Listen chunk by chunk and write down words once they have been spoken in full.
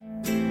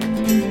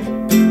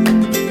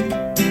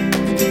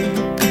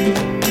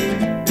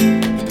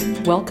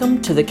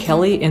Welcome to the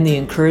Kelly and the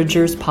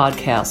Encouragers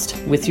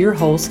podcast with your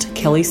host,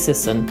 Kelly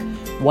Sisson,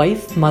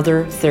 wife,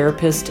 mother,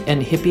 therapist,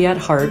 and hippie at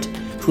heart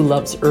who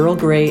loves Earl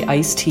Grey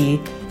iced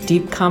tea,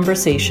 deep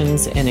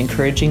conversations, and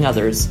encouraging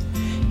others.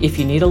 If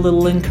you need a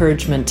little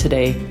encouragement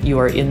today, you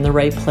are in the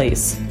right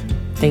place.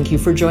 Thank you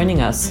for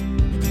joining us.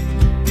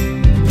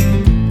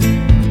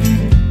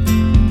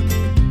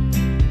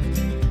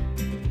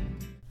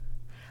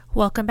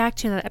 Welcome back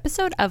to another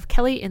episode of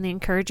Kelly and the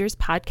Encouragers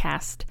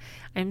podcast.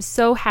 I'm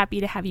so happy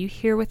to have you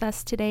here with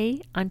us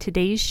today. On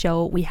today's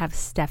show, we have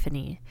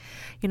Stephanie.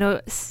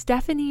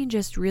 Stephanie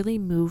just really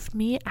moved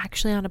me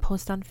actually on a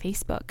post on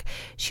Facebook.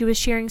 She was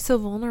sharing so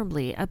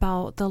vulnerably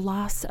about the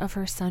loss of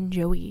her son,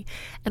 Joey,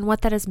 and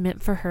what that has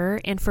meant for her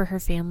and for her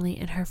family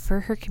and for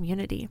her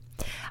community.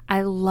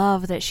 I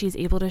love that she's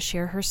able to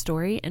share her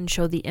story and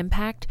show the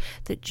impact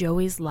that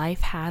Joey's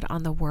life had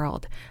on the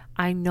world.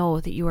 I know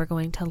that you are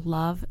going to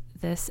love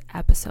this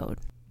episode.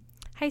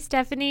 Hi,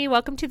 Stephanie.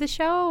 Welcome to the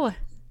show.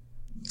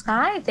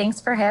 Hi, thanks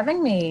for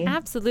having me.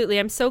 Absolutely.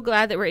 I'm so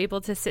glad that we're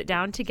able to sit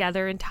down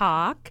together and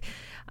talk.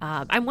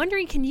 I'm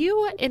wondering, can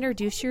you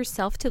introduce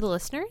yourself to the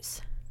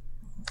listeners?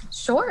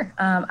 Sure.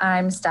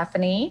 I'm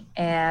Stephanie,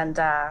 and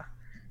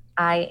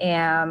I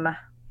am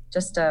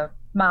just a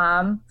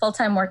mom,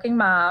 full-time working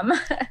mom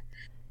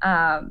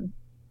that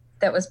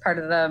was part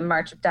of the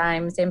March of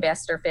Dimes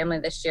Ambassador family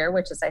this year,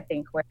 which is, I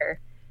think,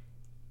 where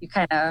you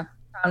kind of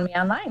found me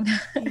online.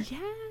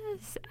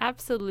 Yes,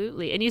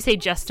 absolutely. And you say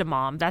just a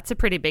mom. That's a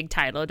pretty big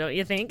title, don't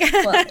you think?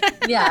 Well,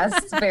 yes,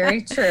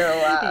 very true.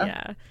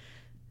 Yeah.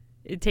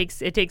 It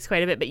takes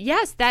quite a bit. But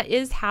yes, that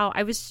is how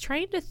I was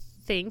trying to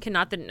think, and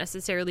not that it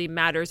necessarily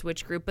matters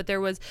which group, but there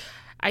was,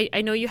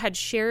 I know you had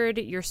shared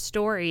your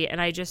story,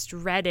 and I just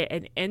read it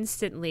and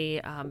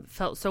instantly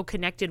felt so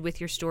connected with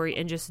your story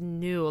and just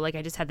knew, like,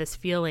 I just had this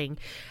feeling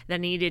that I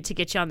needed to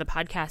get you on the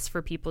podcast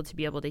for people to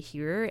be able to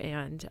hear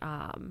and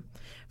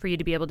for you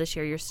to be able to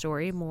share your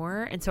story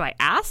more. And so I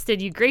asked,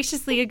 and you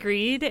graciously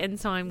agreed. And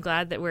so I'm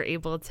glad that we're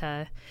able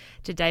to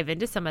dive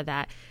into some of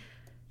that.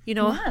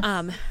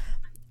 Yes.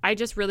 I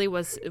just really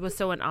was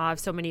so in awe of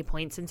so many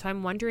points. And so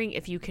I'm wondering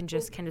if you can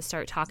just kind of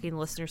start talking the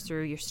listeners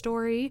through your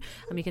story.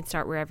 You can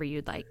start wherever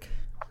you'd like.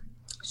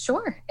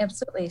 Sure,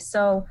 absolutely.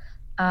 So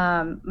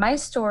my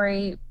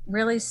story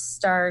really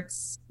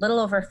starts a little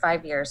over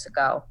 5 years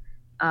ago.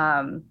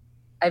 I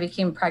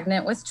became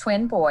pregnant with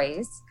twin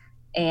boys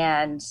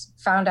and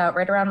found out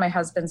right around my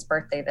husband's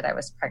birthday that I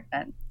was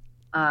pregnant.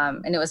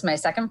 And it was my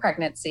second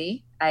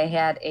pregnancy. I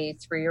had a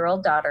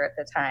 3-year-old daughter at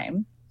the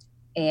time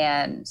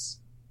and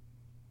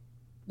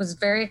was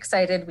very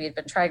excited. We had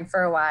been trying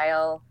for a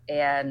while,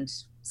 and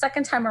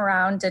second time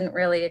around didn't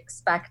really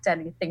expect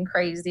anything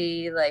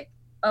crazy, like,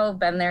 oh,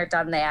 been there,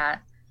 done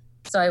that.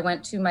 So I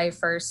went to my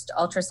first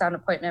ultrasound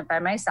appointment by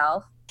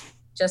myself,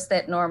 just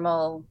that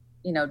normal,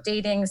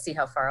 dating, see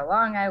how far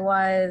along I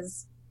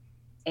was.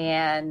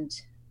 And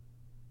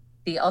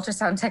the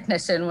ultrasound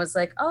technician was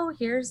like, oh,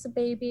 here's the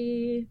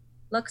baby,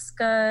 looks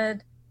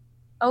good.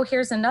 Oh,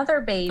 here's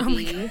another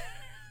baby.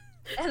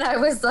 And I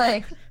was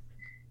like,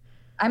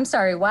 I'm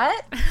sorry,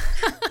 what?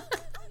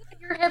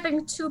 You're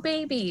having 2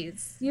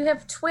 babies. You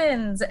have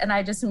twins. And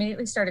I just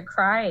immediately started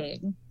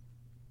crying,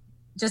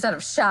 just out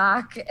of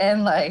shock.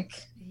 And like,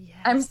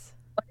 Yes.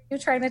 what are you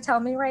trying to tell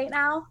me right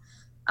now?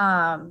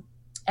 And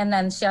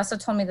then she also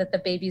told me that the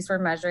babies were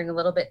measuring a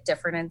little bit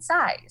different in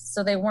size.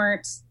 So they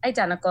weren't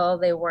identical.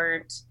 They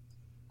weren't,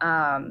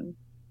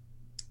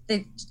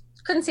 they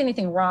couldn't see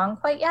anything wrong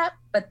quite yet,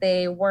 but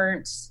they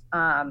weren't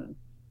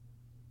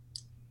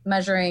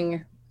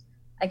measuring,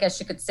 I guess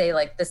you could say,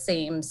 like the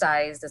same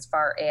size as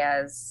far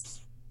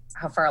as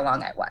how far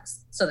along I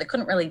was. So they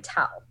couldn't really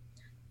tell.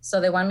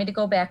 So they wanted me to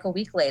go back a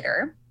week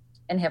later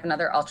and have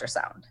another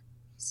ultrasound.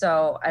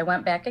 So I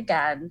went back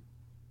again,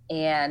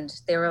 and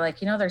they were like,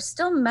 they're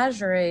still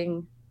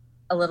measuring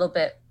a little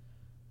bit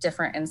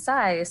different in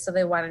size. So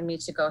they wanted me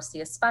to go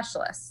see a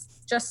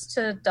specialist just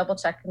to double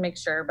check and make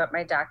sure. But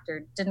my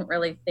doctor didn't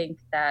really think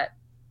that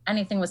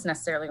anything was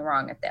necessarily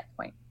wrong at that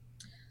point.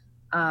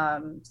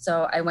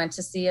 So I went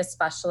to see a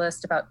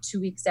specialist about 2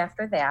 weeks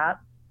after that,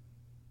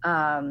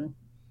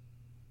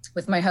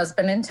 with my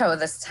husband in tow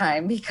this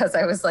time, because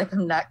I was like,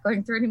 I'm not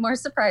going through any more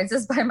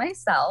surprises by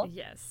myself.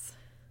 Yes.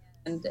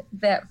 And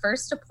that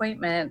first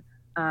appointment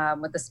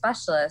with the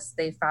specialist,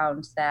 they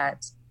found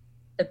that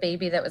the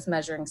baby that was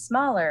measuring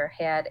smaller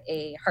had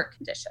a heart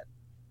condition.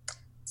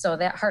 So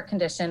that heart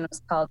condition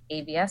was called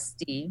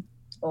AVSD,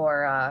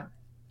 or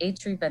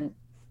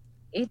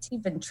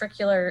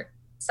atrioventricular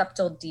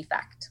septal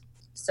defect.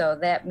 So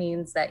that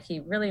means that he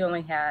really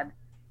only had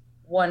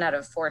 1 out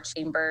of 4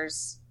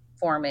 chambers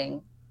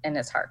forming in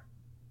his heart.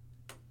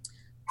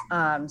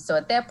 So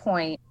at that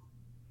point,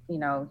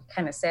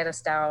 kind of sat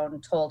us down,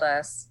 told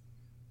us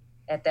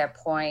at that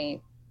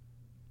point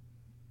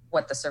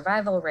what the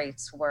survival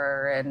rates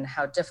were and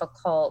how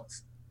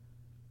difficult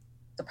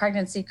the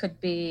pregnancy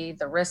could be,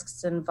 the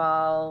risks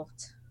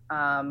involved.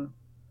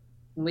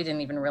 We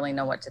didn't even really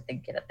know what to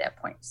think at that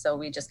point. So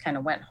we just kind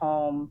of went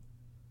home,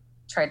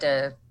 tried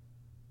to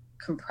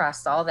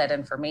compress all that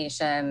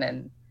information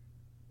and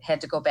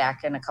had to go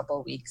back in a couple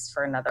of weeks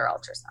for another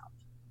ultrasound.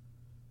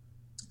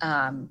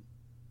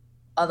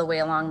 All the way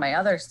along, my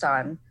other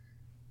son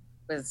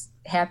was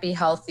happy,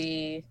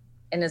 healthy,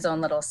 in his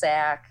own little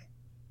sack,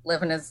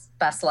 living his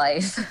best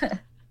life,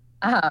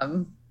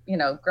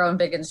 growing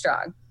big and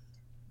strong.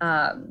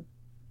 That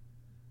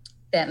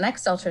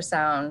next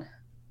ultrasound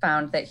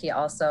found that he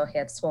also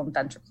had swollen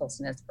ventricles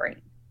in his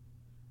brain.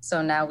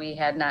 So now we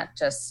had not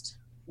just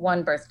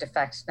one birth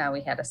defect, now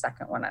we had a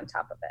second one on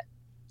top of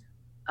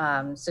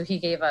it. So he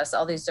gave us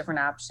all these different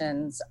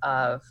options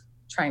of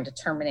trying to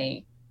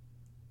terminate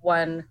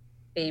one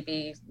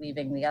baby,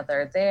 leaving the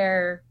other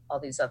there, all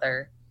these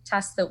other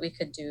tests that we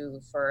could do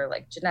for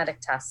like genetic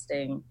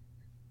testing,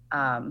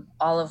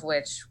 all of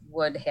which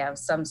would have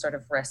some sort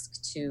of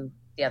risk to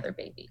the other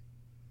baby.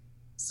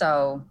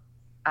 So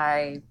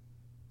I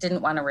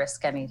didn't want to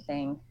risk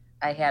anything.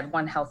 I had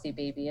one healthy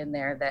baby in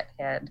there that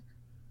had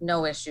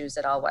no issues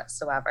at all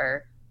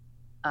whatsoever.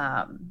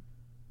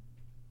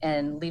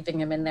 And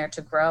leaving him in there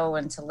to grow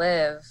and to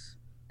live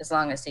as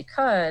long as he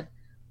could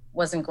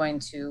wasn't going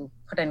to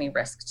put any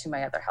risk to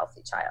my other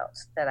healthy child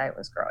that I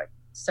was growing.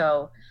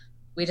 So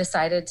we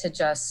decided to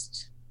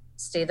just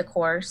stay the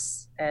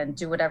course and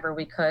do whatever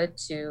we could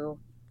to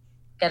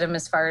get him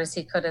as far as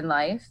he could in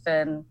life,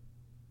 and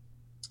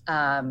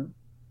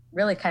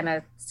really kind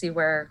of see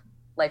where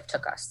life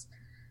took us.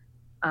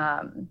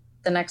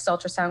 The next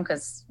ultrasound,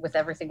 because with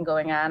everything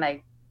going on,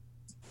 I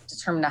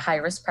determined a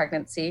high-risk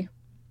pregnancy.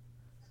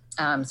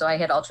 So I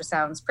had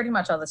ultrasounds pretty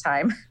much all the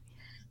time.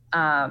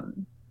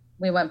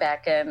 We went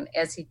back, and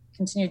as he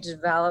continued to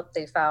develop,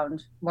 they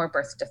found more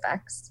birth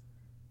defects.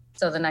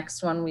 So the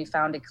next one, we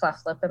found a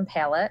cleft lip and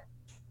palate.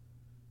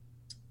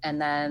 And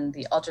then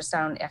the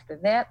ultrasound after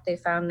that, they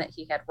found that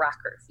he had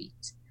rocker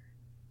feet,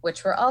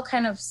 which were all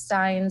kind of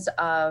signs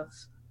of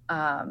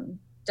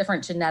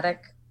different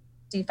genetic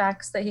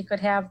defects that he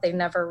could have. They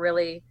never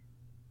really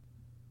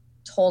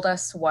told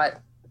us what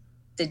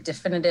the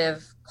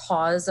definitive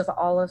cause of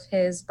all of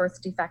his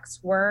birth defects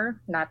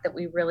were. Not that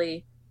we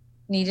really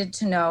needed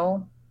to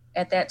know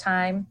at that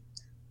time.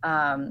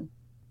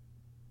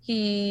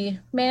 He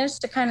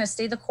managed to kind of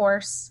stay the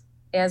course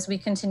as we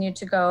continued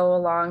to go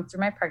along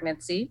through my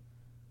pregnancy.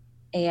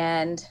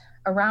 And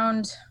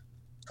around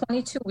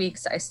 22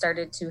 weeks, I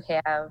started to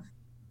have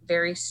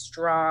very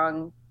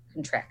strong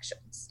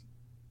contractions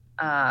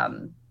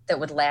that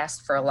would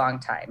last for a long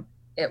time.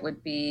 It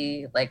would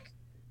be like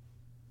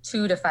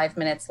 2 to 5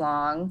 minutes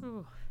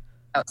long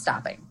without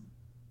stopping.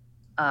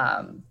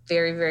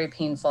 Very, very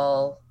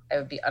painful. I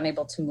would be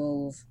unable to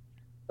move.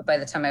 But by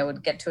the time I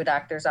would get to a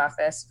doctor's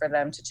office for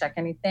them to check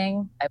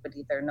anything, I would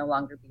either no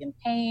longer be in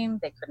pain,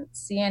 they couldn't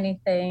see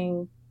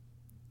anything.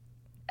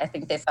 I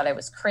think they thought I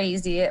was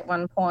crazy at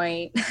one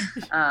point.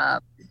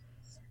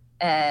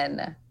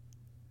 And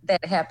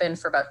that happened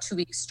for about 2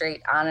 weeks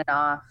straight, on and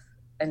off,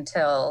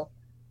 until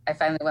I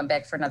finally went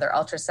back for another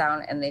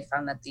ultrasound, and they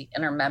found that the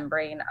inner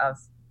membrane of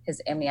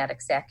his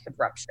amniotic sac had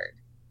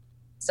ruptured.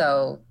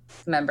 So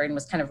the membrane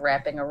was kind of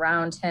wrapping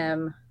around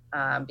him,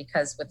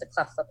 because with the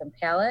cleft lip and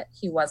palate,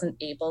 he wasn't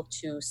able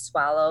to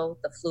swallow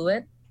the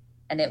fluid,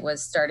 and it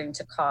was starting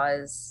to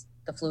cause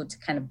the fluid to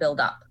kind of build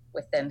up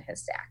within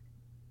his sac.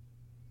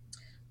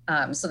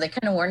 So they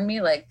kind of warned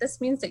me, like, this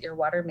means that your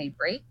water may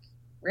break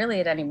really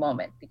at any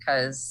moment,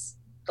 because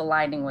the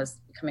lining was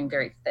becoming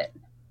very thin.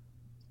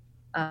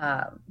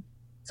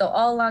 So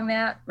all along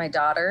that, my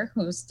daughter,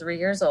 who's 3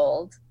 years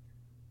old,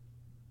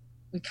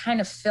 we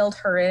kind of filled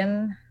her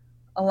in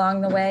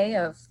along the way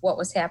of what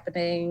was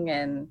happening,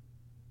 and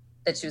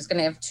that she was going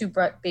to have 2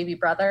 baby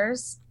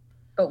brothers.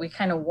 But we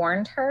kind of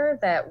warned her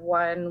that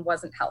one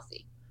wasn't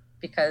healthy,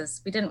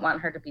 because we didn't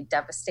want her to be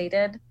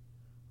devastated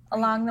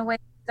along the way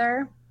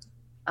either.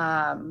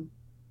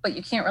 But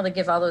you can't really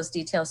give all those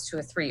details to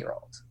a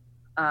 3-year-old.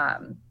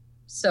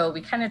 So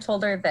we kind of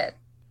told her that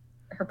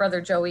her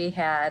brother Joey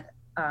had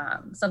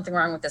something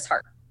wrong with his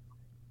heart.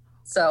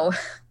 So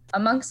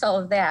amongst all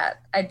of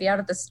that, I'd be out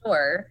at the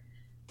store,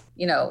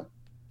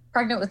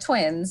 pregnant with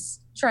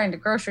twins, trying to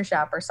grocery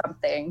shop or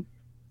something.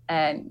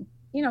 And,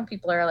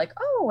 people are like,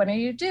 oh, when are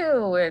you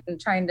due? And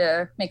trying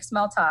to make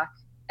small talk.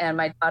 And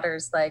my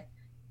daughter's like,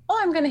 oh,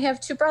 I'm going to have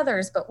 2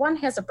 brothers, but one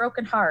has a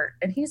broken heart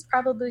and he's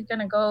probably going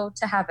to go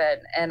to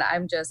heaven. And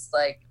I'm just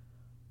like,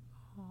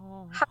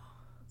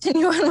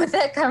 continue on with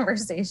that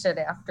conversation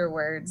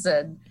afterwards,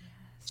 and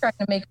trying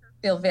to make her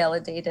feel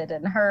validated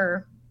in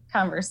her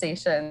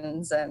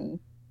conversations. And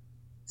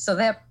so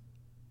that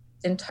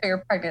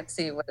entire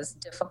pregnancy was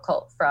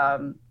difficult,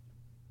 from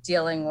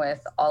dealing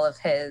with all of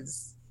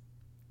his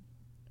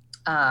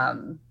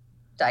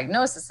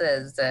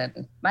diagnoses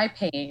and my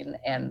pain,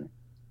 and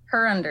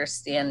her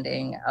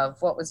understanding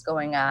of what was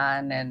going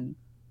on, and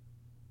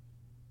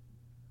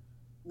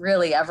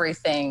really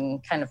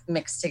everything kind of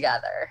mixed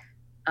together.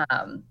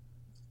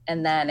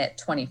 And then at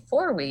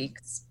 24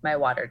 weeks, my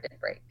water did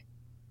break.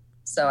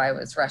 So I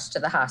was rushed to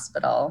the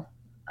hospital.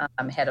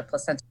 Had a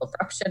placental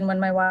abruption when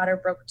my water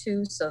broke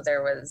too. So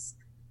there was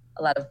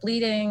a lot of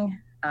bleeding,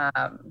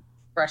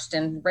 rushed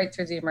in right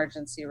through the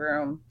emergency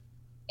room.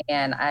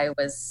 And I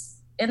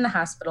was in the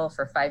hospital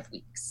for 5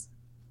 weeks,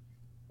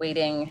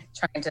 waiting,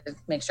 trying to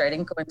make sure I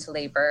didn't go into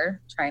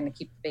labor, trying to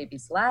keep the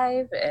babies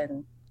alive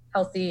and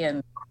healthy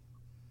and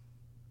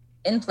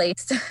in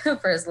place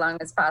for as long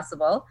as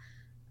possible.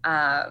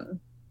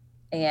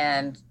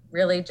 And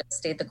really just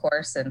stayed the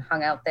course and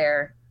hung out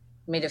there,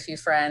 made a few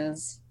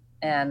friends,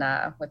 and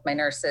with my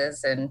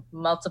nurses and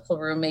multiple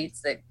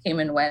roommates that came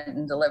and went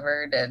and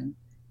delivered and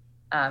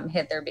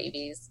had their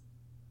babies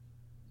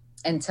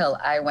until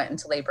I went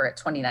into labor at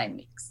 29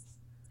 weeks.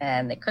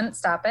 And they couldn't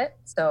stop it,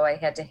 so I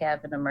had to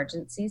have an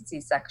emergency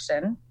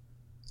C-section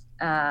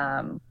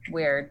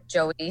where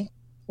Joey,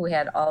 who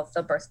had all of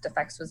the birth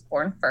defects, was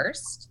born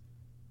first.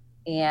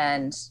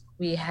 And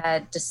we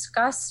had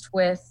discussed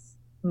with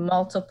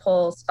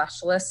multiple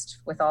specialists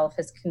with all of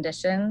his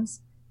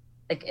conditions,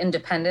 like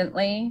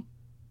independently,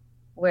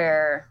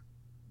 where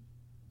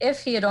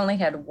if he had only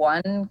had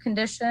one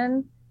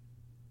condition,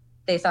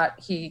 they thought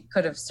he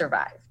could have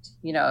survived.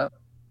 You know,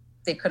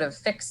 they could have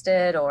fixed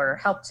it or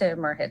helped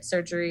him or had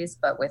surgeries,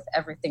 but with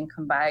everything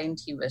combined,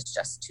 he was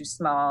just too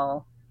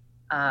small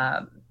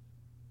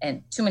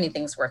and too many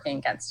things working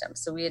against him.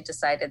 So we had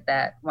decided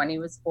that when he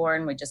was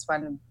born, we just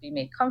wanted him to be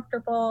made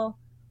comfortable.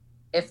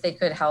 If they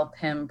could help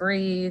him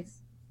breathe,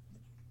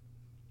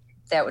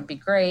 that would be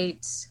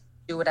great.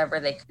 Do whatever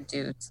they could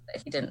do so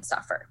that he didn't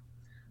suffer.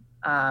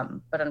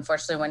 But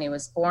unfortunately, when he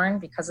was born,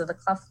 because of the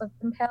cleft lip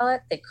and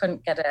palate, they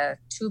couldn't get a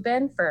tube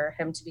in for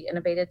him to be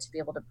intubated to be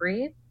able to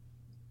breathe.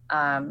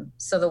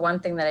 So the one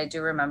thing that I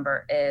do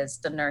remember is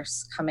the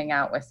nurse coming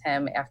out with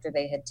him after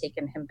they had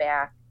taken him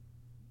back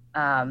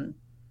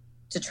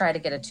to try to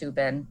get a tube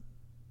in.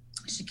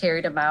 She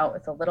carried him out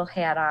with a little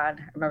hat on.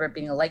 I remember it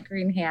being a light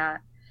green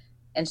hat,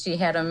 and she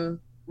had him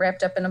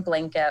wrapped up in a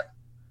blanket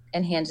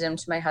and handed him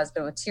to my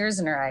husband with tears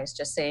in her eyes,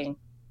 just saying,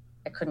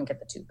 I couldn't get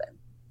the tube in.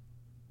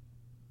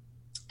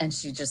 And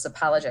she just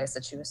apologized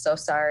that she was so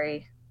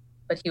sorry,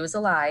 but he was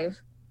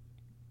alive,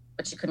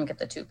 but she couldn't get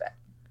the tube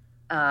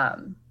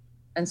in.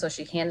 And so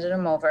she handed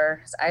him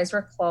over. His eyes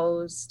were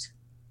closed.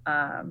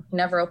 He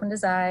never opened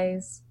his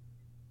eyes,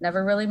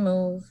 never really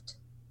moved,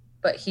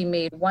 but he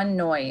made one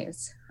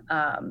noise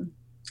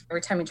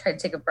every time he tried to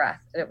take a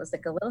breath. And it was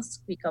like a little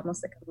squeak,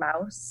 almost like a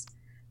mouse,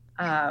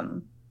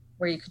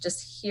 where you could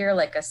just hear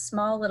like a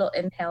small little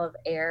inhale of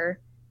air.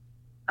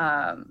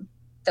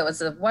 That was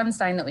the one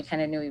sign that we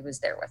kind of knew he was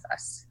there with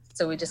us.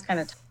 So we just kind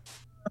of talked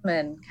to him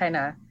and kind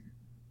of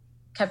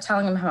kept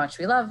telling him how much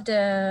we loved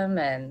him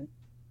and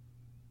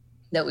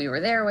that we were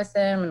there with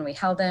him, and we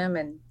held him.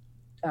 And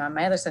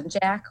my other son,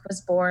 Jack,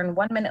 was born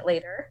 1 minute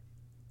later,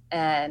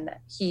 and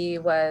he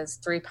was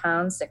 3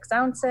 pounds, 6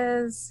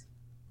 ounces,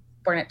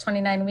 born at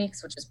 29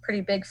 weeks, which is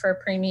pretty big for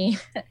a preemie,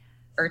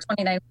 or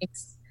 29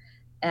 weeks.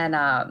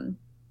 And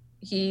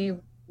he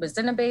was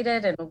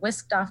intubated and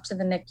whisked off to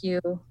the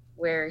NICU,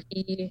 where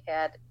he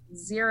had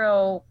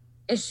zero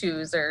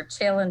issues or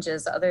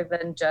challenges other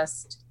than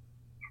just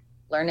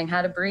learning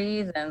how to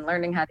breathe and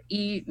learning how to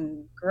eat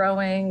and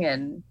growing.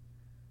 And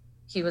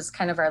he was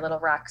kind of our little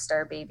rock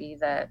star baby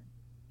that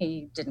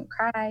he didn't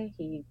cry.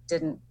 He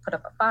didn't put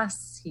up a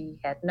fuss. He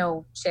had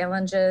no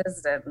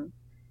challenges, and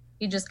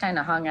he just kind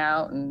of hung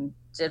out and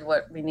did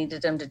what we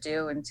needed him to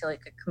do until he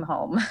could come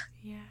home.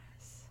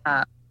 Yes.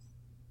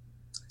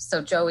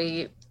 So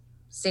Joey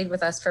stayed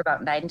with us for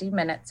about 90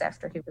 minutes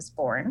after he was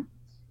born.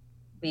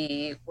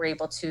 We were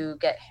able to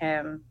get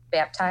him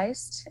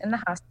baptized in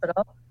the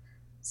hospital.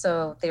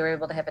 So they were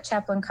able to have a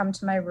chaplain come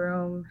to my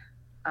room,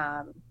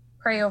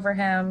 pray over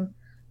him.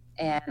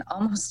 And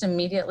almost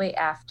immediately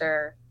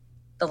after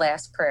the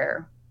last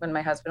prayer, when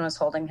my husband was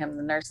holding him,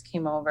 the nurse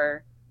came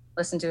over,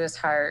 listened to his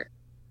heart,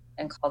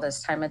 and called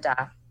his time of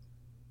death.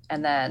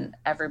 And then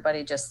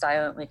everybody just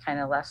silently kind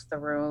of left the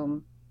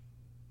room.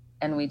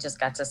 And we just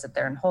got to sit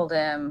there and hold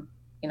him,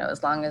 you know,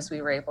 as long as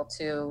we were able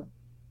to,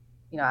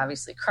 you know,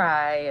 obviously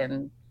cry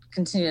and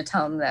continue to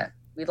tell him that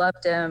we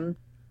loved him,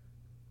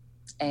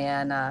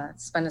 and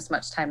spend as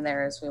much time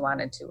there as we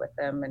wanted to with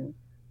him. And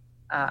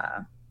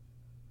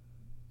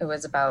it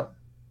was about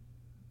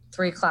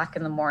 3 o'clock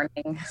in the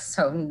morning,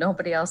 so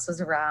nobody else was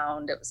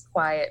around. It was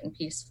quiet and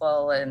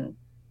peaceful, and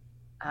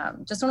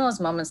just one of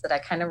those moments that I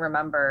kind of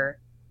remember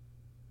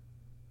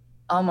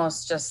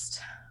almost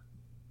just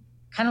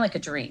kind of like a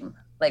dream.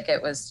 Like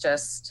it was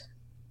just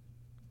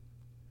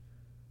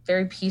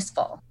very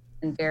peaceful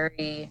and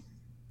very,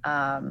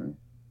 I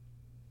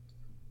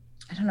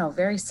don't know,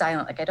 very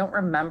silent. Like I don't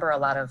remember a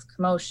lot of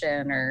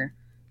commotion or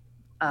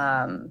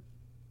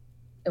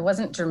it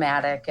wasn't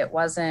dramatic. It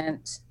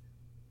wasn't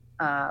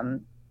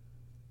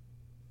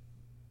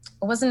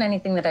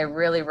anything that I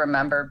really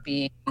remember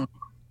being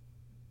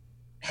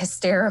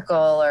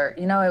hysterical or,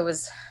 you know,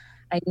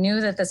 I knew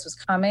that this was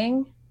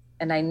coming,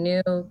 and I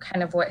knew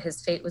kind of what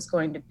his fate was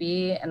going to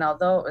be. And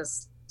although it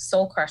was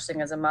soul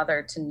crushing as a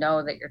mother to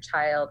know that your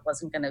child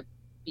wasn't going to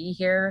be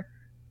here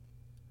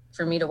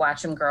for me to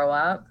watch him grow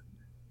up,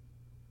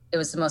 it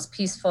was the most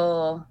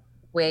peaceful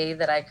way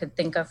that I could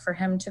think of for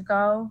him to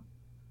go,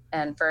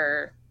 and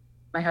for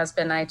my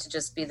husband and I to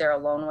just be there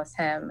alone with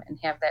him and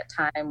have that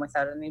time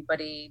without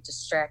anybody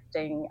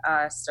distracting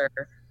us or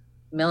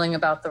milling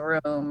about the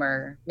room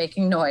or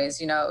making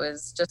noise. It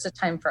was just a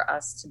time for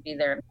us to be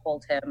there and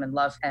hold him and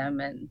love him.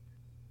 And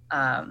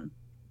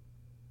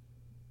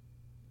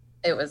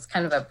it was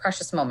kind of a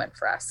precious moment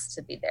for us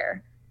to be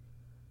there.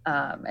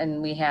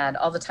 And we had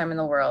all the time in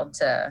the world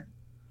to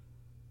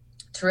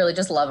really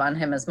just love on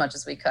him as much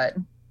as we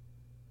could.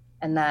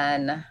 And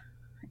then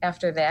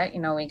after that,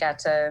 we got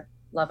to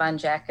love on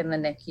Jack in the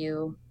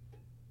NICU.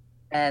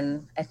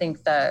 And I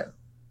think the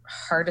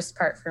hardest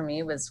part for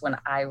me was when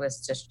I was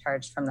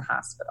discharged from the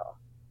hospital.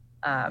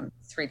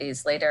 3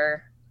 days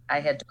later,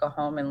 I had to go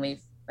home and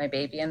leave my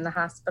baby in the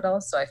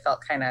hospital. So I felt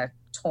kind of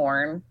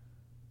torn,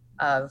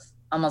 of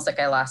almost like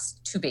I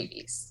lost two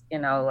babies,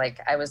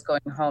 like I was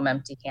going home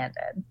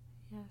empty-handed.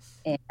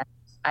 Yes. And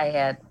I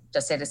had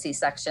just had a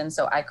C-section,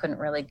 so I couldn't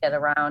really get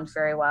around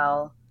very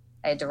well.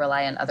 I had to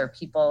rely on other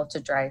people to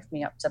drive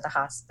me up to the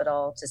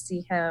hospital to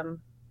see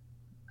him.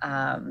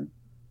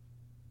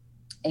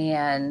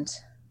 And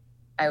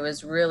I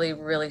was really,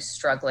 really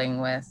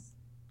struggling with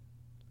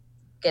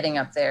getting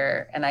up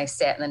there. And I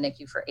sat in the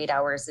NICU for 8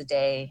 hours a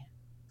day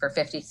for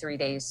 53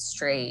 days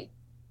straight,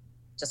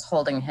 just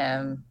holding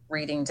him,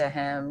 reading to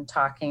him,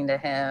 talking to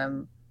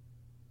him,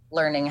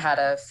 learning how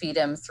to feed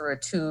him through a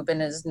tube in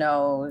his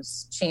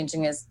nose,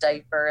 changing his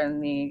diaper in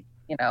the,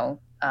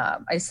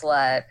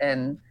 isolette,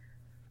 and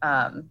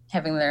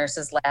having the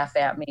nurses laugh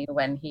at me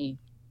when he,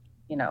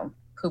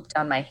 pooped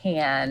on my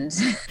hand.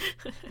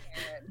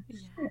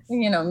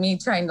 And, me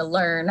trying to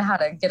learn how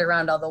to get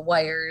around all the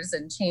wires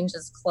and change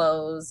his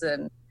clothes.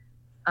 And,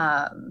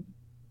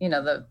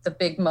 the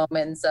big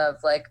moments of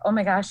like, oh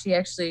my gosh, he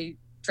actually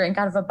drank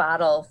out of a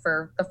bottle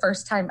for the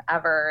first time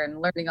ever,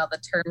 and learning all the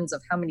terms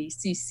of how many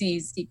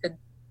cc's he could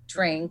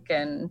drink.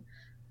 And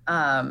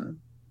then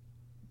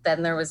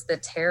there was the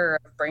terror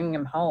of bringing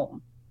him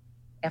home.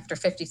 After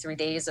 53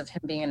 days of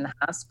him being in the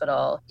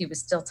hospital, he was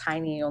still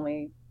tiny,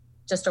 only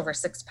just over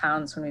 6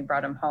 pounds when we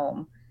brought him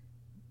home.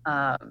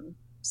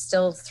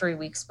 Still 3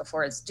 weeks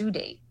before his due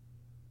date.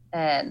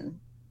 And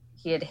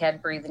he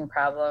had breathing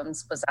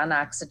problems, was on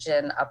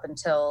oxygen up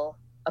until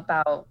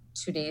about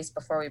 2 days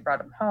before we brought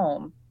him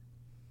home.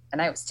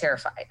 And I was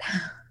terrified,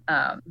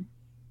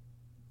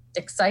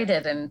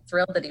 excited and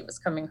thrilled that he was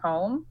coming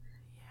home,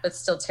 but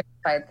still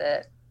terrified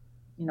that,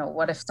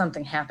 what if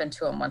something happened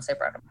to him once I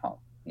brought him home?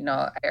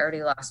 I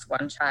already lost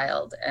one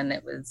child, and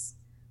it was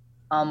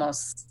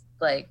almost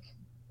like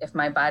if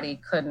my body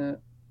couldn't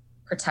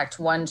protect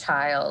one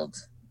child,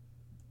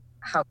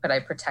 how could I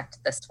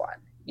protect this one?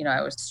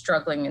 I was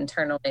struggling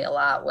internally a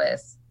lot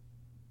with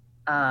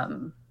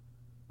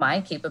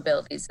my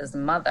capabilities as a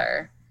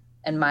mother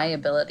and my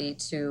ability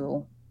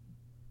to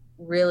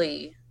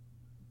really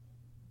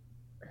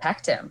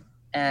protect him.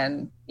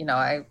 And,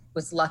 I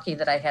was lucky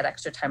that I had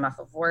extra time off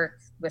of work.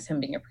 With him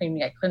being a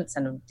preemie, I couldn't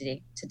send him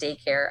to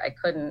daycare. I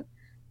couldn't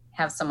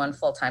have someone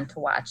full-time to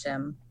watch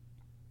him.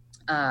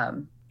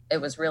 It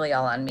was really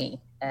all on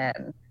me.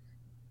 And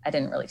I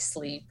didn't really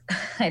sleep.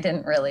 I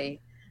didn't really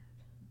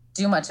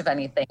do much of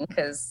anything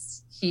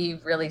because he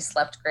really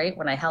slept great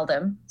when I held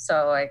him.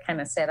 So I kind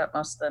of sat up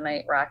most of the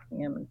night rocking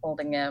him and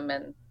holding him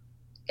and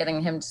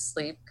getting him to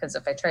sleep, because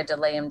if I tried to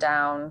lay him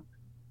down,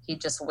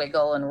 he'd just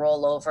wiggle and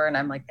roll over. And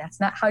I'm like, that's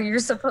not how you're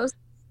supposed to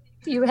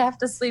sleep. You have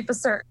to sleep a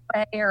certain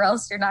way or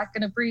else you're not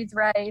going to breathe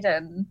right.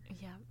 And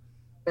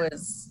I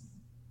was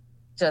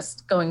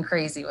just going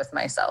crazy with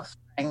myself,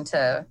 trying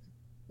to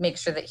make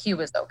sure that he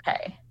was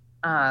okay.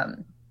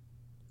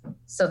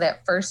 So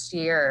that first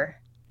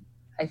year,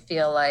 I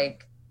feel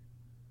like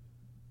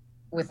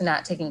with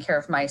not taking care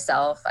of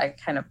myself, I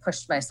kind of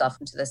pushed myself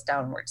into this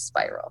downward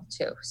spiral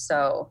too.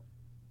 So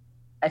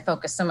I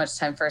focused so much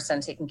time first on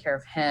taking care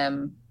of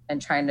him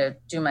and trying to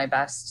do my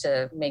best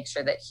to make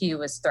sure that he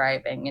was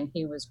thriving and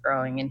he was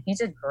growing, and he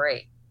did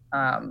great.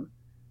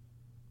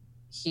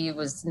 He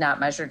was not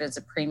measured as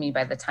a preemie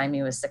by the time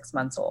he was 6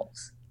 months old.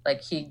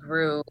 Like, he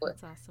grew.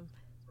 That's awesome.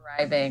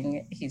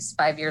 Thriving. He's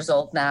 5 years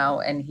old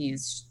now, and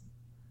he's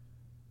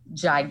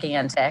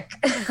gigantic.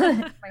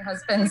 My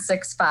husband's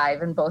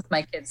 6'5", and both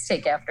my kids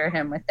take after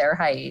him with their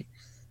height.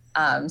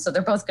 So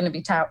they're both going to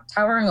be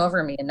towering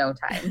over me in no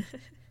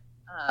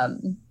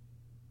time.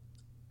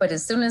 But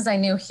as soon as I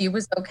knew he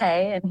was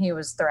okay and he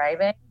was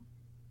thriving,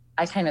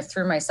 I kind of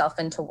threw myself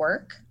into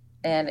work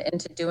and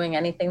into doing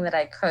anything that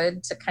I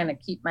could to kind of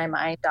keep my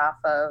mind off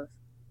of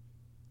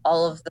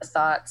all of the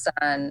thoughts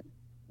on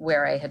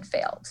where I had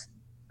failed.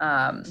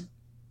 I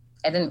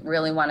didn't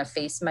really want to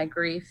face my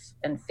grief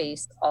and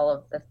face all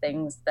of the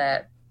things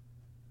that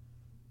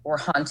were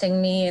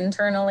haunting me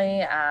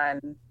internally.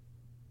 And,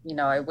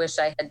 I wish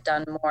I had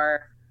done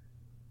more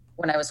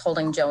when I was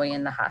holding Joey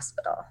in the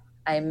hospital.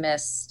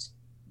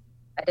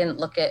 I didn't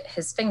look at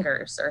his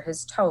fingers or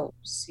his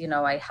toes.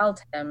 I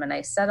held him and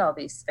I said all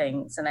these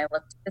things, and I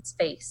looked at his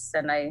face,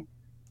 and I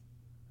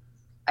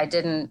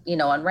didn't,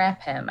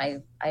 unwrap him.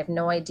 I have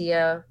no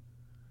idea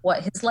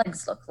what his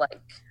legs look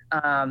like.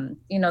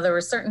 There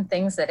were certain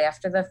things that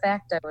after the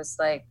fact, I was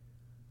like,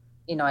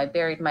 I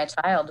buried my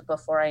child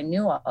before I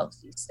knew all of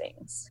these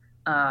things.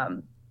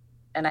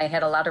 And I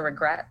had a lot of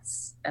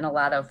regrets and a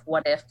lot of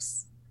what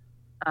ifs.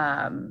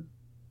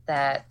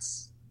 that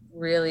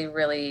really,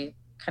 really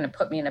kind of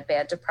put me in a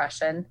bad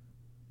depression.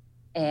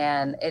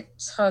 And it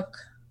took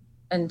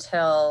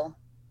until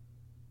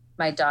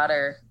my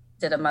daughter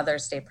did a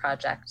Mother's Day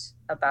project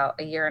about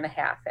a year and a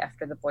half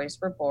after the boys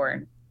were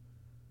born,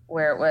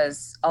 where it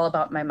was all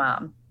about my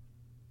mom.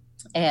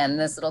 And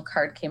this little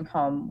card came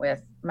home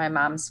with my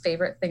mom's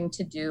favorite thing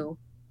to do,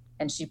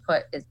 and she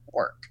put is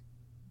work.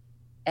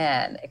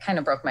 And it kind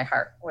of broke my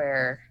heart,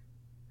 where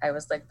I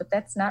was like, but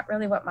that's not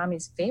really what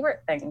mommy's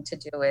favorite thing to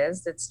do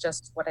is. It's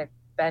just what I've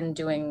been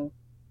doing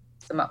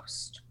the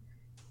most.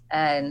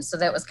 And so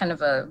that was kind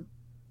of a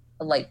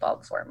light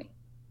bulb for me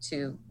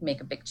to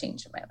make a big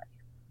change in my life.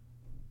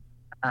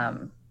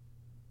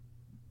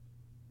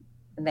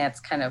 And that's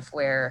kind of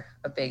where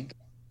a big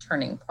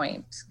turning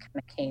point kind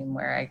of came,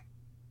 where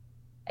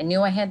I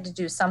knew I had to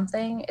do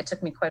something. It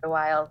took me quite a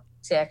while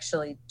to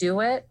actually do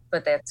it,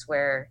 but that's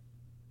where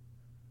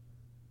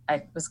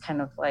I was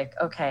kind of like,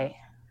 okay,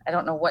 I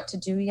don't know what to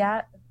do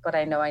yet, but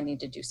I know I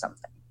need to do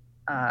something.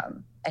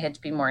 I had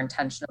to be more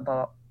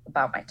intentional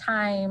about my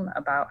time,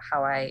 about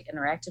how I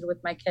interacted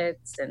with my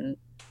kids and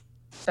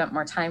spent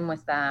more time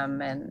with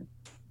them, and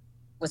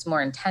was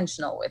more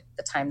intentional with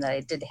the time that I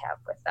did have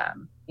with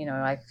them. You know,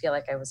 I feel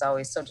like I was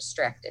always so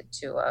distracted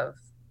too, of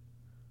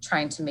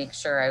trying to make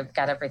sure I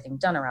got everything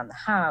done around the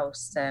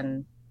house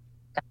and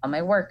got all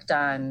my work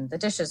done, the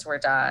dishes were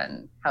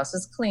done, house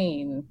is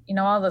clean, you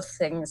know, all the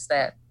things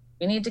that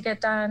we need to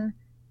get done.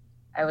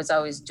 I was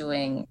always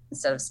doing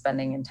instead of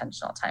spending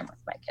intentional time with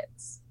my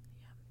kids.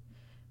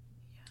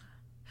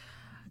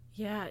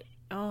 Yeah.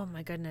 Oh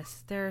my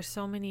goodness. There are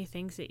so many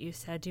things that you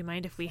said. Do you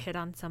mind if we hit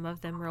on some of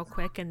them real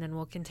quick and then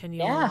we'll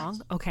continue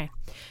along? Okay.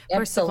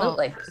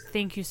 Absolutely. First of all,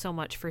 thank you so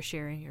much for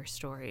sharing your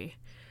story.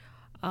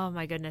 Oh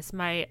my goodness.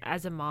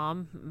 As a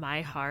mom,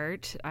 my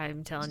heart,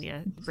 I'm telling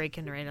you,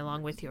 breaking right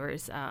along with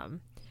yours. I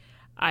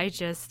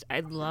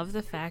love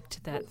the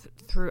fact that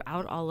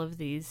throughout all of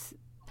these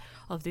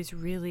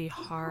really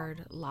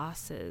hard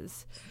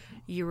losses,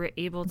 you were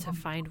able to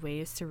find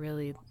ways to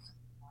really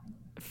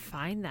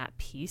find that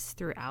peace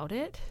throughout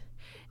it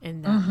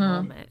in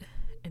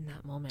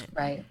that moment.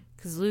 Right.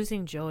 Because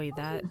losing Joey,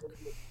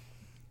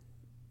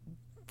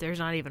 there's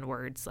not even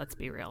words, let's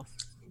be real.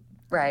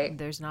 Right.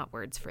 There's not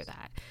words for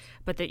that.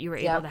 But that you were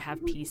able to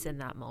have peace in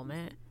that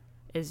moment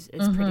is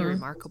pretty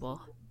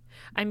remarkable.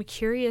 I'm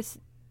curious,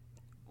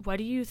 what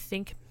do you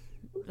think,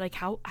 like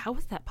how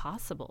is that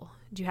possible?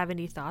 Do you have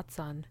any thoughts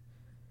on?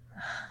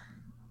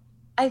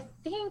 I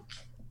think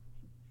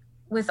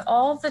with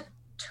all the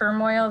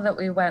turmoil that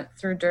we went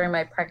through during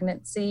my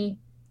pregnancy,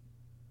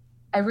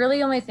 I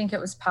really only think it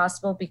was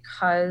possible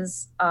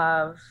because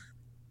of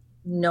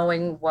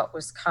knowing what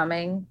was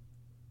coming,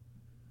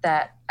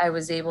 that I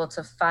was able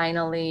to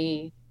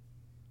finally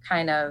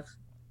kind of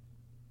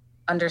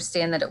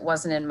understand that it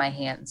wasn't in my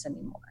hands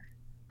anymore.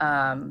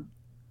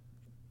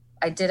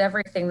 I did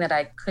everything that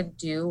I could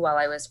do while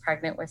I was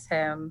pregnant with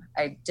him.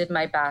 I did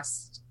my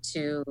best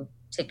to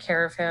take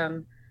care of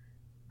him,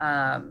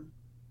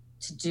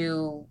 to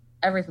do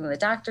everything the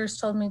doctors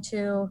told me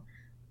to.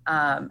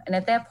 And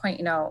at that point,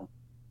 you know,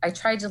 I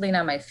tried to lean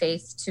on my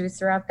faith too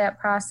throughout that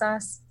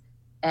process.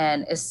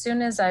 And as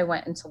soon as I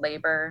went into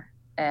labor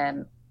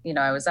and, you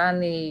know, I was on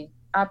the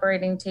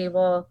operating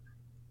table,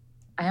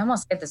 I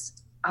almost had this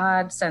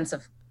odd sense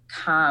of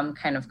calm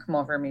kind of come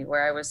over me,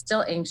 where I was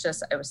still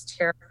anxious. I was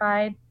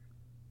terrified,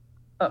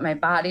 but my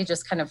body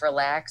just kind of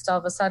relaxed all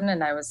of a sudden.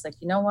 And I was like,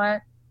 you know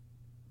what?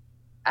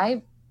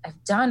 I've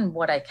done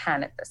what I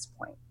can at this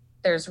point.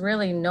 There's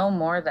really no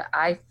more that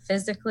I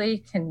physically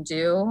can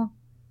do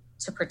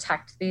to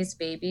protect these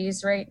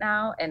babies right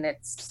now. And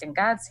it's in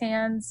God's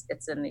hands.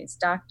 It's in these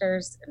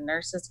doctors and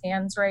nurses'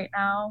 hands right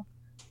now.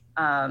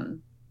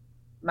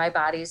 My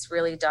body's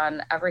really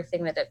done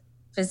everything that it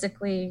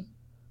physically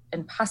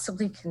and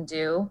possibly can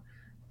do.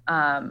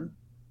 And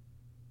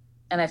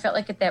I felt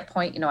like at that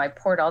point, you know, I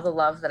poured all the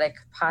love that I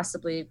could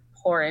possibly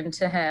pour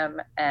into him,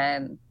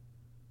 and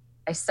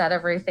I said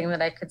everything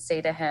that I could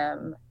say to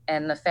him.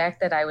 And the fact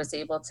that I was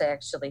able to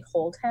actually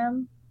hold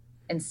him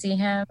and see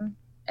him,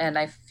 and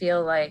I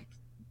feel like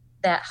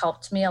that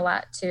helped me a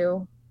lot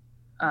too.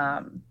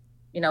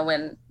 You know,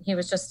 when he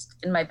was just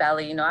in my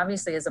belly, you know,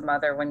 obviously as a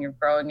mother, when you're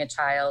growing a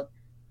child,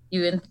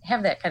 you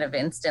have that kind of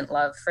instant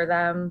love for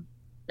them,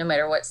 no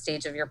matter what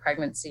stage of your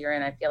pregnancy you're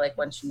in. I feel like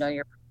once you know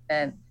you're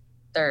pregnant,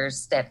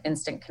 there's that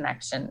instant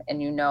connection.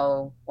 And you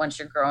know, once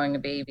you're growing a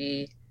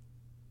baby,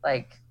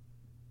 like,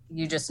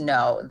 you just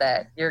know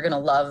that you're going to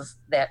love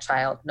that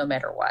child no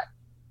matter what.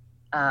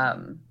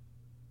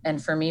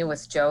 And for me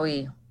with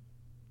Joey,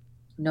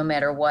 no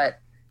matter what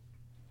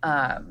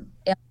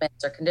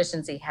ailments or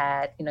conditions he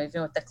had, you know,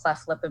 even with the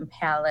cleft lip and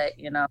palate,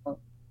 you know,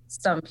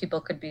 some people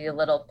could be a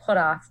little put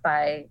off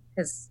by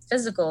his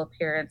physical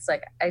appearance.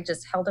 Like, I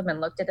just held him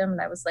and looked at him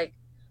and I was like,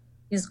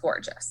 he's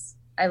gorgeous.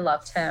 I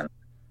loved him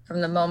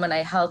from the moment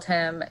I held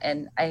him.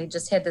 And I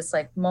just had this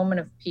like moment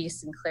of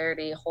peace and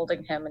clarity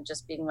holding him and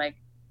just being like,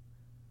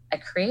 I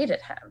created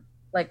him.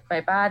 Like,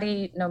 my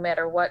body, no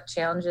matter what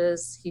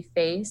challenges he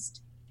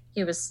faced,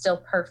 he was still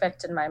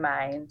perfect in my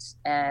mind.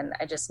 And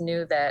I just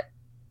knew that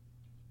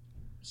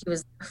he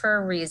was there for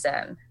a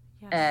reason.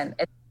 Yes. And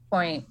at this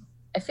point,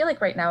 I feel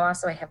like right now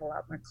also I have a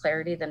lot more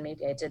clarity than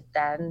maybe I did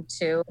then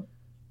too.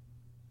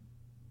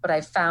 But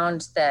I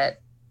found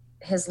that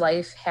his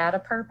life had a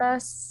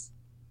purpose.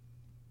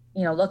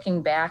 You know,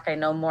 looking back, I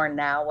know more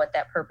now what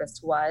that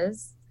purpose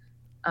was.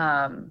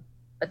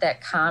 But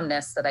that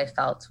calmness that I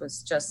felt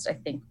was just, I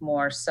think,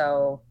 more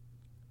so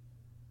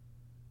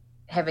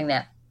having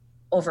that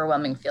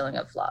overwhelming feeling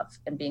of love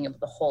and being able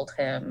to hold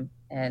him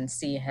and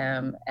see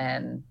him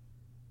and,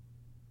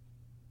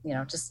 you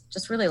know,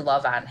 just really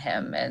love on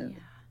him. And,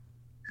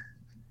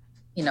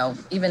 you know,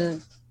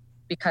 even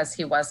because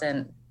he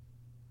wasn't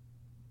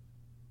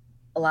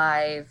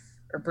alive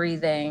or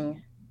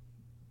breathing,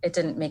 it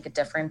didn't make a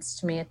difference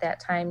to me at that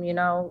time, you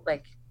know,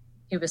 like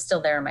he was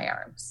still there in my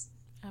arms.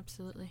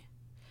 Absolutely.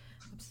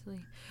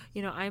 Absolutely.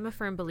 You know, I'm a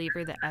firm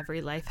believer that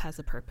every life has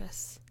a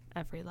purpose.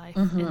 Every life.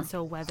 Mm-hmm. And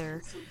so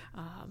whether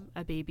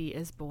a baby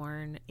is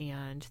born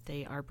and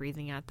they are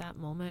breathing at that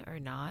moment or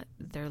not,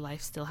 their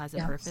life still has a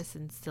purpose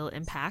and still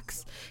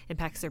impacts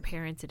their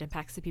parents. It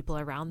impacts the people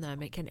around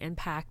them. It can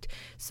impact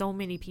so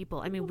many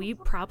people. I mean, we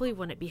probably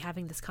wouldn't be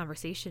having this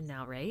conversation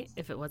now, right?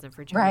 If it wasn't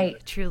for Joey.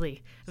 Right.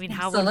 Truly. I mean,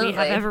 how would we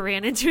have ever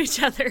ran into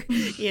each other,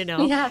 you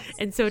know? Yes.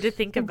 And so to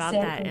think about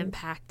that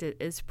impact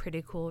is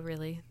pretty cool,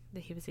 really,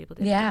 that he was able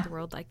to impact the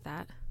world like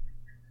that.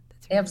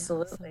 That's really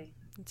absolutely. Awesome.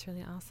 It's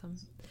really awesome.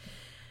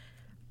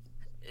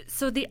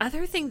 So the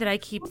other thing that I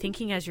keep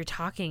thinking as you're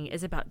talking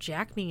is about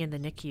Jack being in the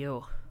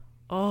NICU.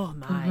 Oh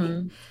my.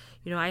 Mm-hmm.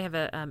 You know, I have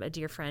a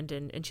dear friend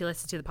and she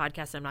listens to the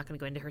podcast. I'm not going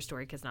to go into her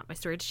story because it's not my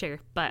story to share.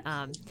 But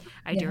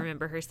I do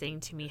remember her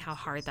saying to me how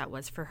hard that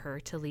was for her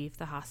to leave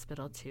the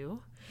hospital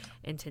too,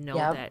 and to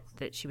know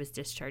that she was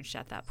discharged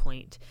at that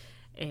point.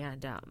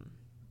 And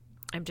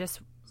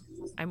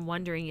I'm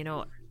wondering, you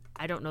know,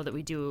 I don't know that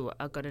we do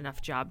a good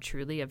enough job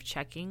truly of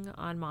checking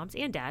on moms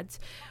and dads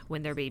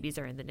when their babies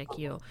are in the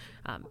NICU.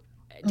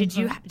 Did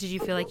you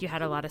feel like you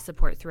had a lot of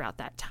support throughout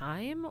that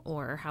time,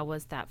 or how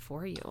was that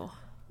for you?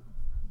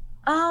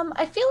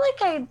 I feel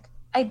like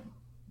I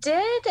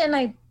did and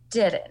I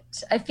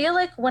didn't. I feel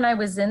like when I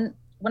was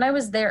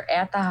there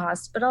at the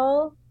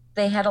hospital,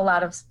 they had a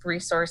lot of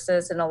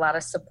resources and a lot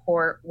of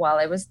support while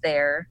I was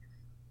there.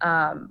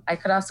 I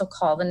could also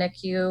call the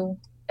NICU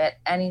at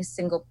any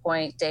single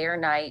point, day or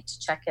night, to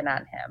check in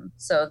on him.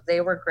 So they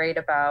were great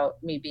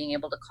about me being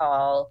able to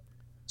call,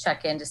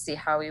 check in to see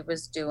how he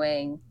was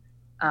doing.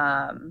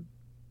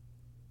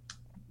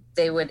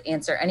 They would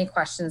answer any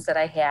questions that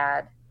I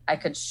had. I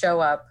could show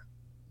up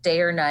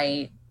day or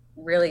night,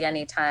 really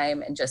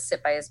anytime, and just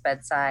sit by his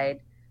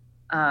bedside.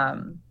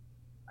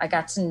 I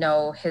got to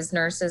know his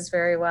nurses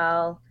very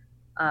well.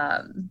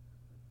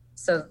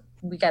 So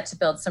we got to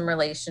build some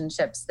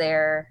relationships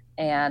there.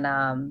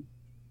 And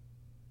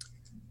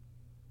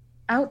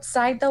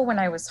outside, though, when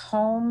I was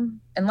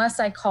home, unless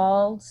I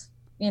called,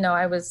 you know,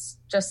 I was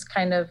just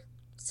kind of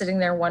sitting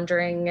there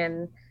wondering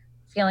and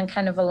feeling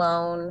kind of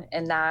alone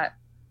and not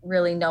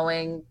really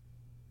knowing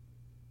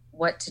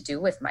what to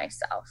do with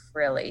myself,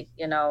 really.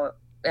 You know,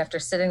 after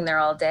sitting there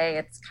all day,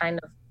 it's kind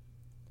of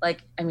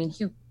like, I mean,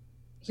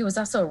 he was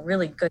also a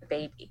really good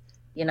baby.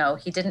 You know,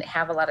 he didn't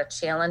have a lot of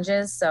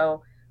challenges.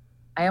 So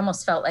I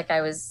almost felt like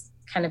I was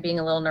kind of being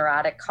a little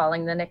neurotic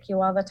calling the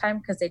NICU all the time,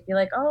 because they'd be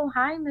like, oh,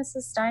 hi,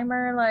 Mrs.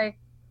 Steimer. Like,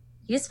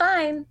 he's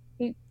fine.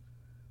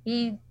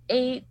 He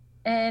ate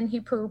and he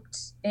pooped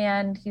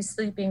and he's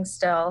sleeping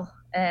still.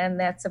 And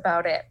that's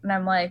about it. And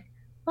I'm like,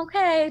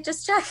 okay,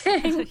 just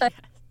checking. Like,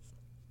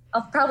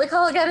 I'll probably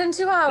call again in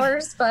 2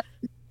 hours, but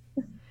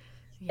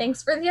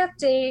thanks for the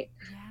update.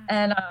 Yeah.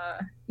 And,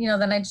 you know,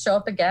 then I'd show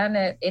up again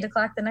at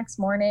 8:00 the next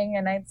morning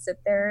and I'd sit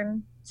there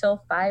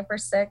until 5 or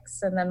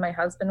 6. And then my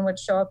husband would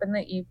show up in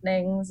the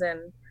evenings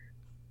and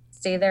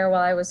stay there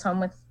while I was home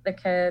with the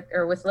kid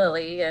or with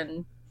Lily.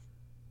 And,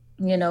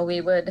 you know,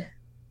 we would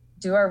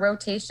do our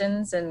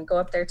rotations and go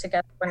up there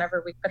together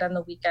whenever we could on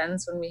the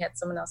weekends when we had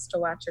someone else to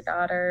watch our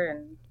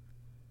daughter.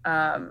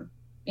 And,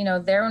 you know,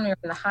 there when we were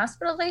in the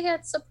hospital, they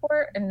had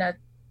support and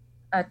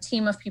a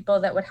team of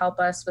people that would help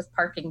us with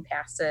parking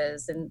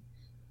passes and,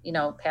 you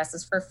know,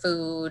 passes for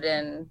food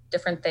and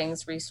different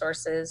things,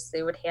 resources.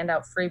 They would hand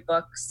out free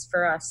books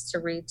for us to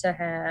read to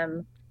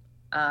him.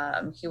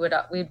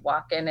 We'd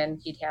walk in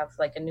and he'd have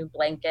like a new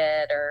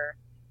blanket or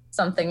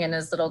something in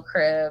his little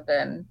crib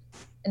and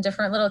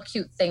different little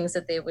cute things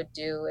that they would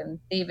do. And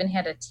they even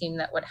had a team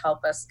that would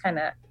help us kind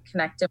of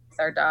connect him with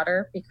our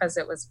daughter because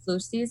it was flu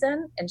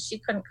season and she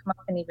couldn't come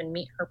up and even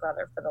meet her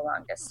brother for the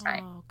longest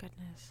time. Oh,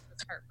 goodness. It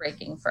was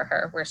heartbreaking for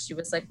her, where she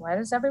was like, why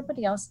does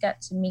everybody else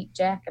get to meet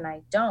Jack and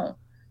I don't?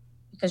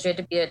 Because you had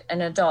to be an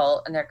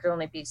adult and there could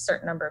only be a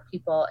certain number of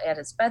people at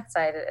his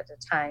bedside at a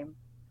time,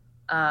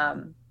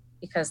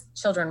 because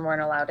children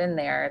weren't allowed in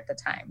there at the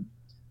time.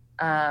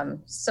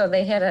 So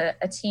they had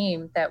a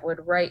team that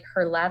would write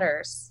her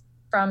letters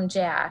from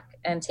Jack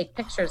and take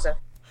pictures of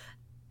him.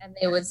 And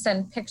they would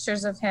send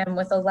pictures of him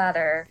with a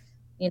letter,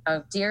 you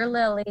know, dear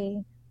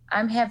Lily,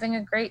 I'm having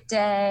a great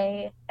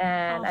day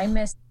and I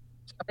miss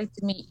can't wait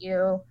to meet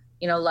you.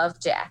 Love,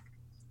 Jack.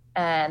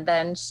 And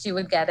then she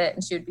would get it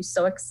and she would be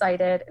so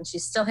excited. And she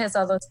still has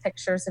all those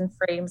pictures and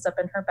frames up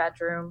in her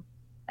bedroom.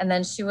 And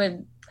then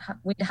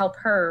we'd help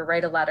her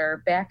write a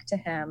letter back to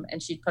him,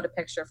 and she'd put a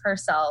picture of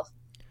herself.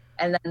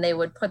 And then they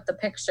would put the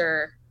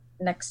picture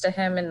next to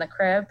him in the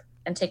crib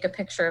and take a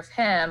picture of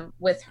him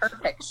with her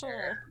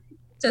picture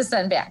to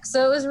send back.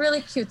 So it was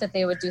really cute that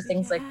they would do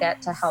things like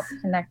that to help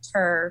connect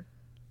her.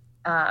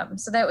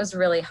 So that was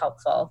really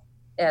helpful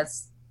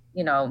as,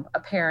 a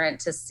parent,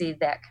 to see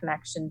that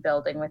connection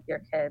building with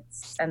your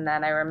kids. And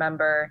then I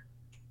remember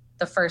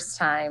the first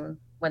time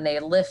when they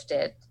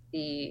lifted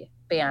the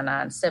ban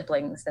on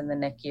siblings in the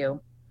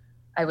NICU,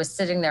 I was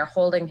sitting there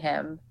holding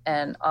him,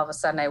 and all of a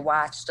sudden I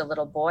watched a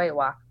little boy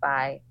walk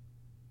by,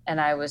 and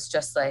I was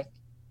just like,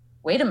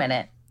 wait a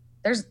minute,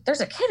 there's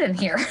a kid in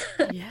here.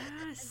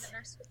 Yes. The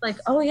nurse was like,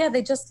 oh yeah,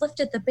 they just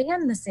lifted the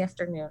ban this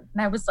afternoon.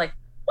 And I was like,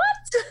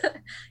 what?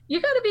 You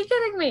gotta be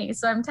kidding me.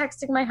 So I'm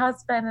texting my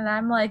husband and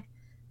I'm like,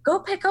 go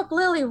pick up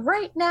Lily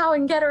right now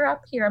and get her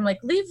up here. I'm like,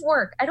 leave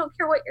work. I don't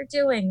care what you're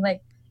doing.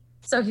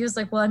 So he was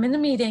like, well, I'm in the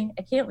meeting.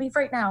 I can't leave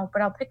right now,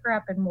 but I'll pick her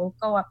up and we'll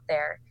go up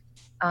there.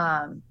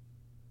 And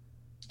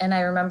I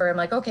remember I'm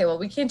like, okay, well,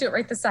 we can't do it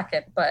right this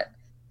second, but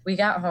we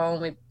got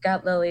home, we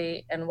got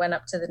Lily and went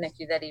up to the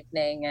NICU that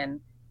evening.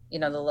 And,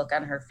 the look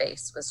on her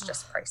face was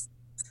just priceless.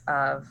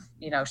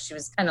 She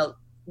was kind of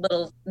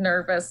little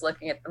nervous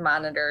looking at the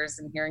monitors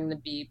and hearing the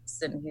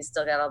beeps, and he's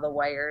still got all the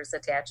wires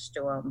attached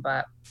to him.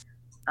 But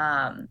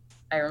I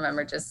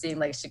remember just seeing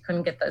she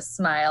couldn't get the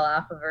smile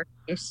off of her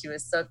face. She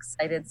was so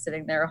excited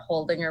sitting there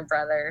holding her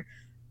brother,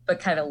 but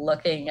kind of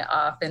looking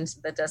off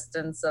into the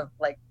distance of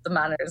the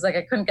monitors. I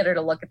couldn't get her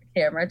to look at the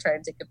camera, try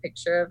and take a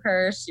picture of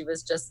her. She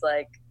was just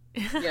off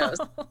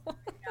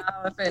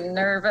and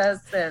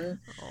nervous. And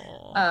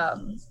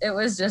it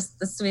was just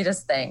the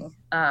sweetest thing.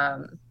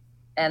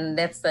 And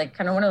that's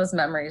kind of one of those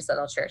memories that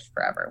I'll cherish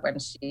forever, when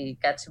she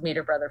got to meet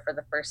her brother for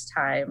the first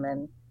time.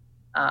 And,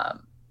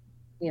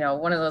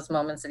 one of those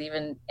moments that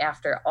even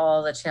after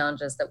all the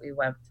challenges that we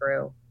went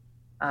through,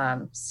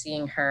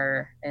 seeing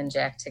her and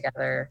Jack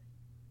together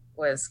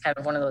was kind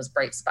of one of those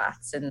bright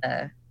spots in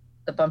the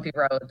bumpy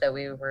road that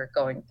we were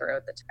going through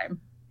at the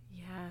time.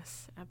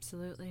 Yes,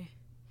 absolutely.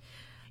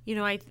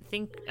 I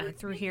think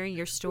through hearing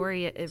your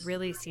story, it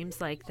really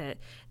seems like that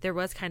there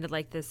was kind of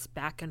this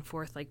back and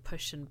forth,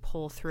 push and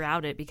pull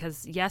throughout it,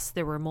 because yes,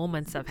 there were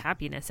moments of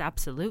happiness,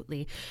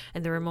 absolutely.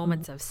 And there were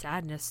moments of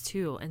sadness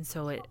too. And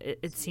so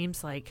it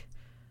seems like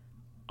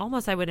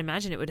almost, I would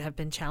imagine it would have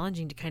been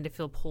challenging to kind of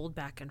feel pulled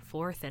back and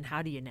forth. And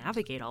how do you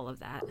navigate all of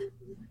that?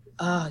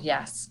 Oh,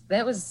 yes.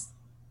 That was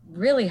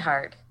really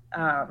hard.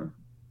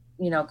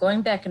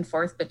 Going back and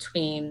forth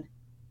between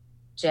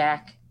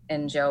Jack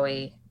and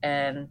Joey,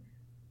 and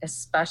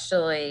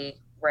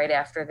especially right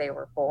after they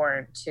were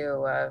born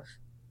too, of,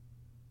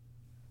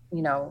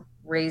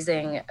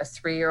 raising a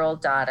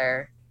 3-year-old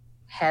daughter,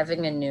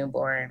 having a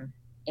newborn,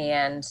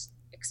 and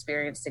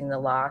experiencing the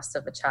loss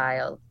of a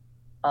child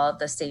all at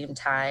the same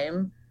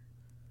time.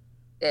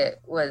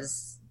 It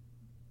was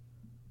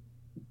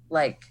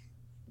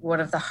one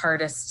of the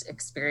hardest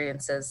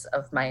experiences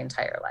of my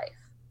entire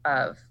life,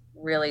 of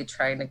really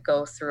trying to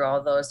go through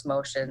all those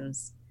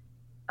motions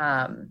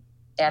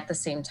at the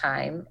same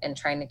time, and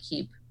trying to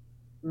keep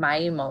my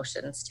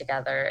emotions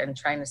together, and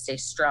trying to stay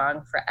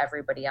strong for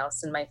everybody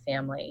else in my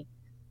family,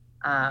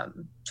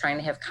 trying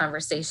to have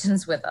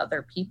conversations with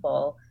other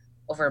people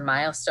over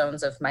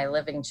milestones of my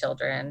living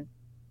children,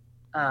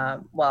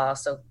 while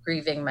also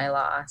grieving my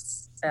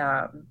loss.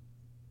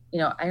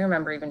 I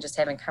remember even just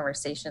having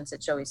conversations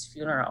at Joey's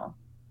funeral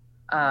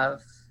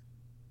of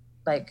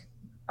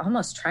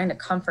almost trying to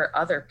comfort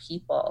other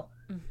people,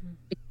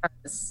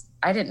 because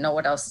I didn't know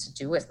what else to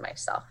do with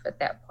myself at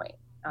that point.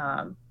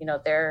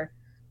 They're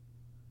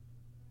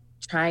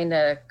trying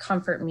to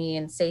comfort me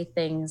and say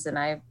things. And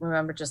I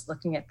remember just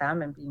looking at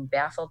them and being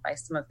baffled by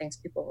some of the things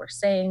people were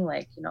saying,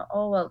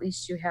 oh, well, at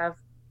least you have,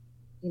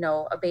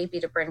 a baby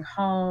to bring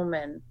home.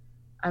 And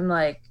I'm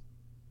like,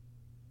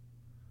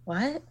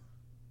 what?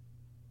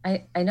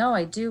 I know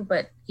I do,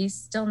 but he's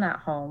still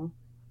not home.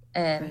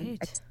 And right.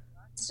 I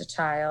lost a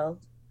child.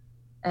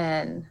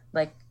 And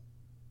I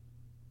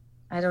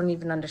don't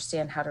even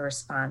understand how to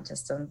respond to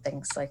some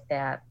things like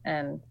that.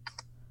 And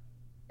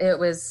it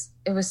was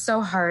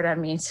so hard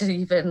on me to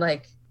even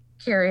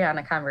carry on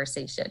a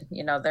conversation.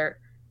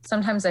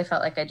 Sometimes I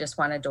felt like I just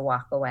wanted to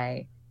walk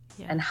away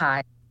and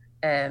hide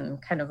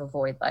and kind of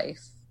avoid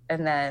life.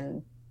 And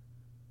then,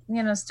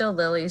 still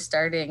Lily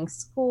starting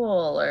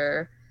school,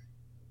 or,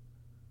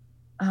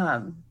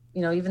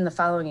 even the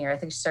following year, I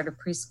think she started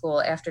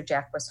preschool after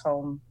Jack was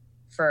home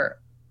for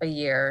a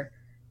year.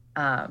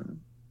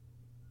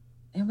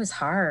 It was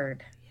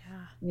hard.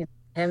 Yeah.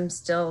 Him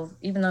still,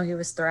 even though he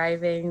was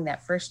thriving,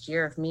 that first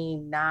year of me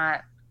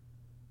not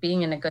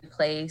being in a good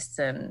place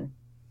and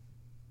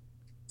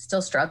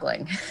still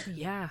struggling.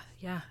 Yeah,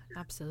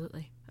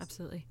 absolutely.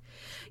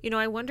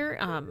 I wonder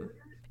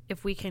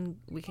if we can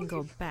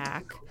go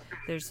back,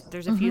 there's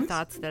a few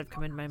thoughts that have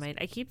come in my mind.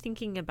 I keep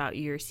thinking about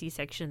your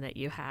C-section that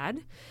you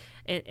had,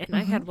 and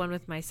I had one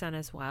with my son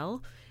as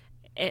well.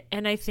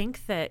 And I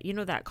think that,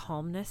 that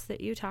calmness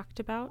that you talked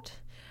about,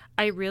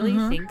 I really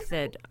think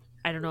that,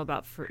 I don't know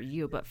about for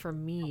you, but for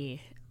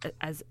me,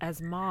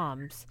 as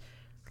moms,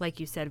 like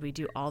you said, we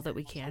do all that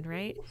we can,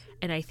 right?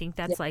 And I think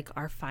that's like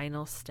our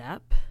final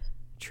step,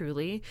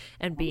 truly,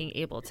 and being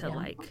able to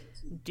like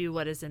do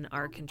what is in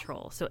our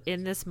control. So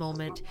in this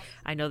moment,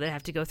 I know that I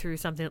have to go through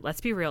something that,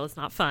 let's be real, it's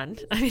not fun.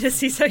 I mean, a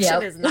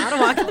C-section is not a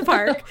walk in the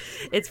park.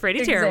 It's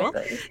pretty terrible,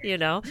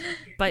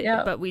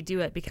 but we do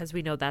it because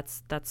we know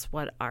that's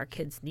what our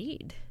kids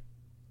need.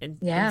 And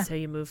so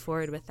you move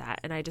forward with that.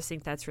 And I just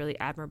think that's really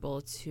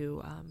admirable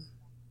to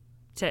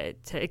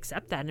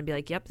accept that and be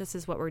like, yep, this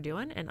is what we're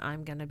doing, and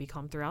I'm going to be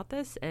calm throughout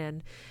this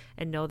and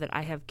know that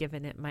I have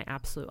given it my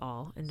absolute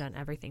all and done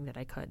everything that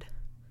I could.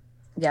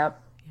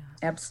 Yep. Yeah.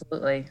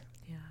 Absolutely.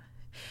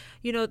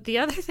 Yeah. The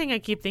other thing I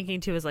keep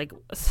thinking too is like,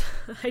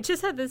 I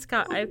just had this,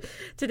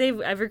 today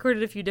I've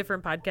recorded a few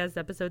different podcast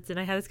episodes, and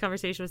I had this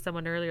conversation with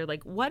someone earlier,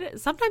 like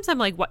sometimes I'm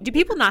like, what, do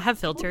people not have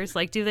filters?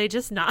 Like, do they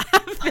just not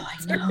have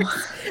filters? I know.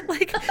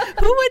 Like,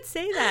 who would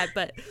say that?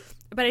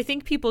 But I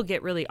think people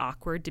get really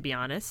awkward, to be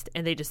honest,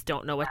 and they just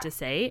don't know what to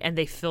say, and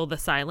they fill the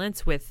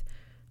silence with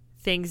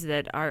things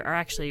that are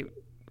actually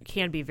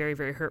can be very,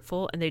 very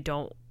hurtful, and they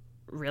don't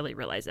really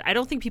realize it. I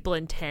don't think people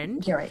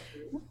intend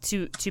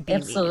to be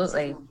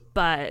absolutely mean,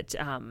 but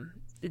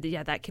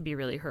that can be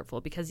really hurtful,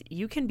 because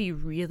you can be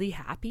really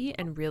happy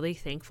and really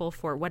thankful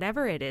for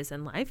whatever it is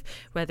in life,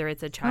 whether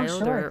it's a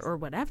child or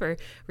whatever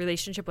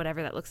relationship,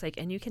 whatever that looks like,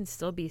 and you can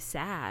still be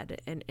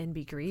sad and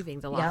be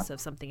grieving the loss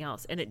of something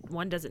else, and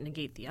one doesn't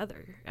negate the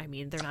other. I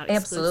mean, they're not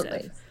exclusive.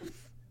 Absolutely.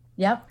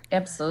 Yep,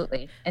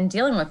 absolutely. And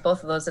dealing with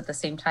both of those at the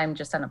same time,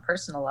 just on a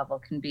personal level,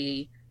 can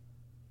be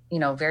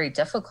very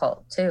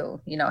difficult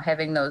too,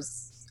 having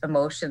those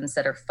emotions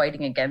that are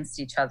fighting against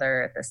each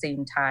other at the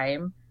same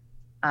time,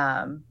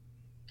 can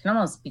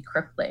almost be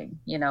crippling,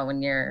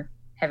 when you're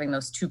having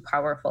those two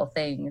powerful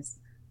things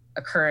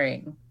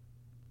occurring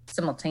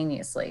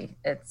simultaneously.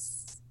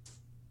 It's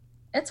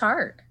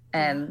hard,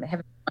 and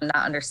having someone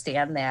not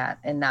understand that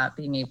and not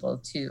being able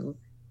to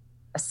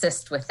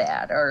assist with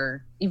that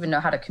or even know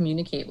how to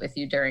communicate with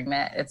you during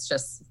that, it's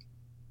just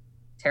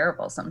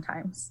terrible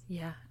sometimes.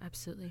 Yeah,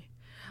 absolutely.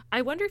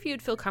 I wonder if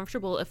you'd feel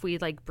comfortable if we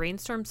like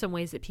brainstorm some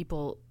ways that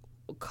people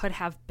could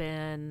have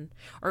been,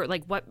 or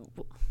like what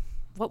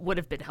would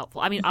have been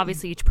helpful. I mean,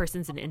 obviously each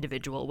person's an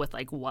individual with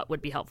like what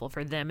would be helpful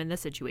for them in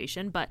this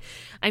situation, but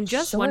I'm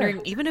just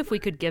wondering, even if we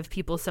could give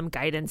people some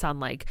guidance on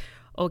like,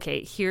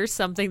 okay, here's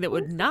something that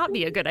would not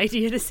be a good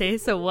idea to say,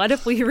 so what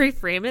if we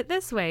reframe it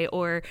this way?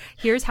 Or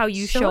here's how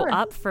you show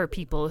up for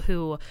people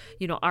who,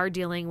 are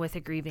dealing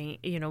with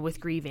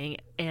grieving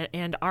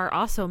and are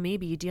also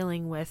maybe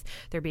dealing with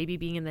their baby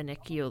being in the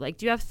NICU. Like,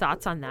 do you have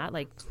thoughts on that?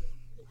 Like,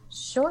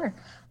 sure.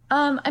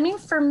 I mean,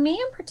 for me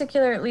in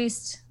particular, at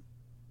least,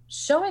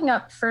 showing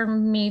up for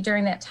me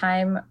during that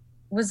time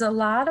was a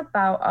lot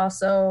about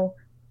also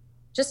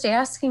just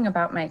asking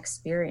about my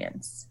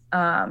experience.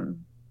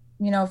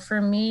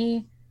 For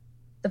me,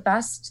 the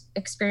best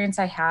experience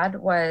I had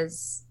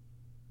was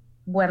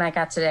when I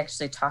got to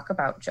actually talk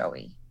about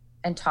Joey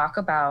and talk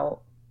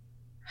about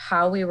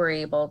how we were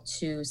able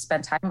to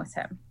spend time with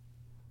him.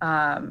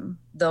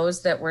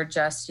 Those that were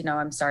just,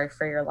 I'm sorry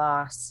for your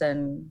loss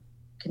and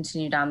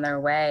continued on their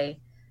way,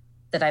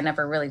 that I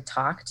never really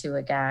talked to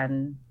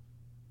again,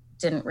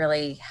 didn't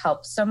really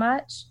help so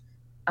much.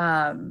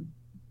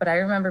 But I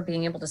remember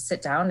being able to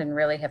sit down and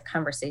really have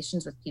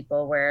conversations with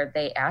people where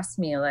they asked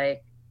me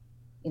like,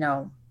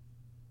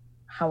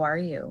 how are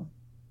you?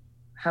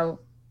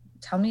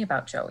 Tell me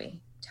about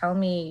Joey. Tell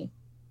me,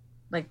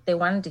 like, they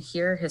wanted to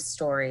hear his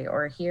story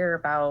or hear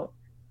about,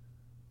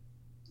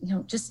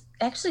 just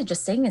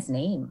saying his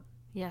name.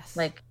 Yes.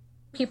 Like,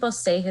 people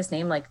say his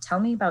name, like, tell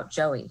me about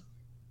Joey,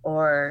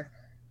 or,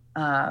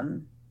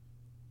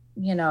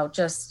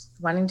 just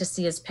wanting to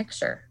see his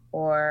picture,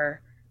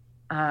 or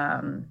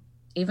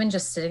even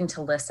just sitting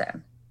to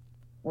listen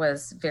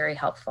was very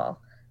helpful.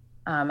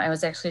 I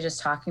was actually just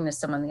talking to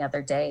someone the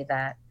other day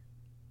that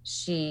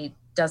she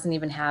doesn't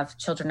even have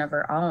children of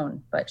her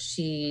own, but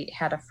she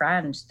had a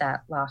friend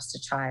that lost a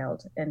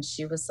child. And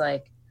she was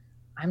like,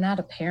 I'm not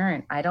a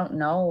parent. I don't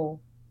know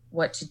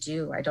what to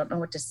do. I don't know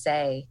what to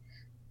say.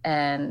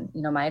 And,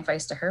 my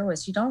advice to her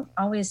was, you don't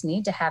always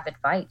need to have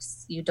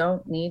advice. You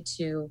don't need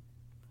to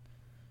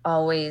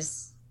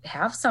always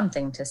have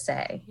something to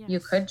say. Yes.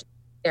 You could be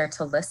there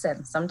to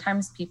listen.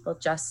 Sometimes people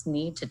just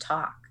need to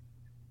talk.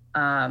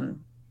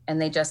 And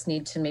they just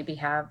need to maybe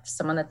have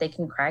someone that they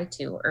can cry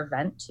to or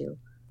vent to,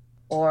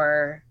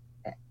 or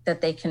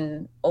that they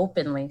can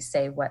openly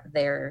say what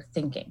they're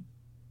thinking.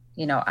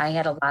 I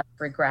had a lot of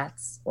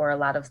regrets or a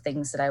lot of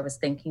things that I was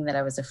thinking that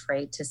I was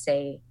afraid to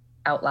say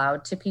out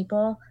loud to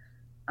people.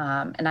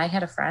 And I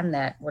had a friend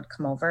that would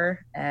come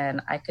over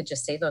and I could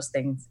just say those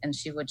things, and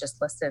she would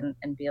just listen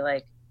and be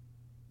like,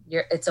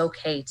 it's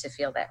okay to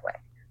feel that way.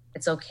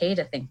 It's okay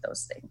to think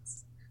those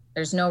things.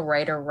 there's no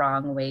right or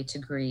wrong way to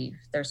grieve.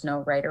 There's no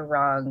right or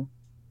wrong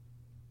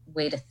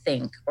way to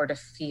think or to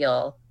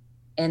feel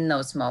in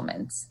those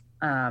moments.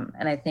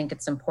 And I think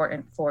it's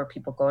important for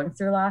people going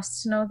through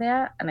loss to know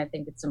that. And I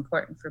think it's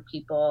important for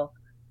people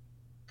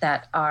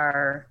that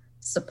are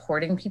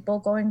supporting people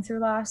going through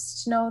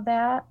loss to know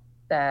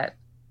that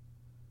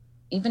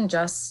even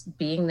just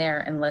being there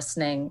and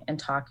listening and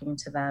talking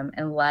to them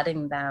and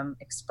letting them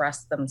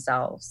express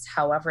themselves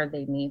however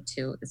they need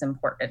to is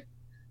important.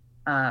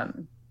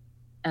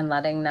 And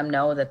letting them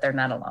know that they're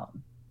not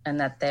alone and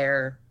that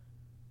they're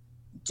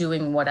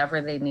doing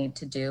whatever they need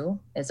to do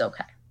is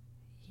okay.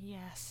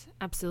 Yes,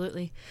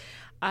 absolutely.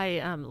 I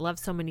love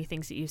so many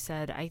things that you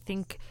said. I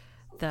think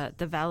the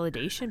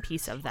validation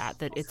piece of that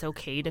it's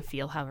okay to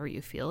feel however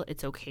you feel.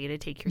 It's okay to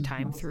take your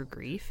time through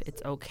grief.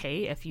 It's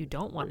okay if you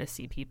don't want to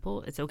see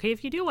people. It's okay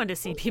if you do want to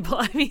see people.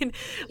 I mean,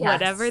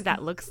 whatever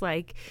that looks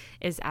like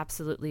is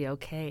absolutely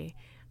okay.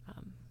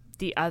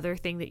 The other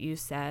thing that you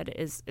said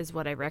is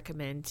what I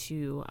recommend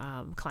to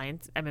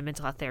clients. I'm a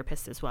mental health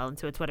therapist as well, and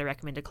so it's what I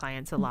recommend to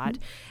clients a lot,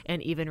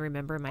 and even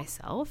remember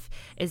myself,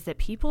 is that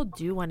people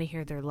do want to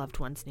hear their loved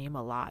one's name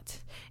a lot.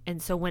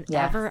 And so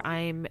whenever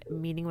I'm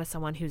meeting with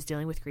someone who's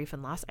dealing with grief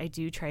and loss, I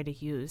do try to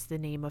use the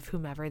name of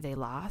whomever they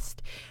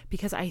lost,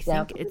 because I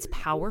think it's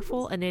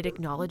powerful, and it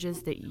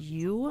acknowledges that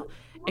you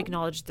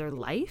acknowledge their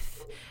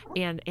life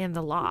and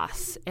the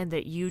loss, and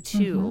that you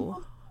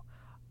too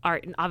are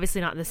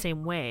obviously not in the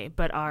same way,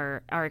 but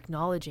are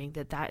acknowledging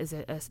that is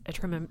a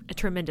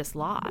tremendous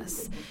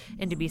loss,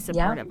 and to be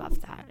supportive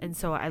of that. And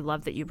so I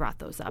love that you brought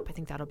those up. I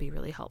think that'll be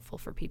really helpful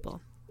for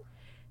people.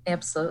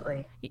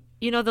 Absolutely.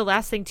 You know, the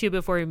last thing too,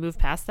 before we move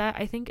past that,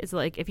 I think, is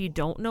like, if you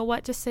don't know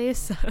what to say,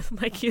 so,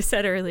 like you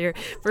said earlier,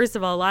 first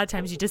of all, a lot of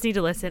times you just need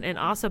to listen, and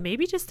also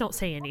maybe just don't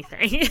say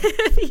anything.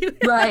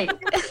 Right.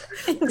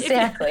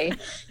 Exactly.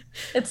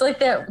 It's like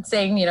that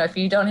saying, you know, if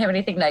you don't have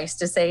anything nice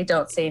to say,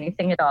 don't say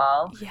anything at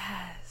all.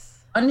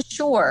 Yes.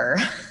 Unsure.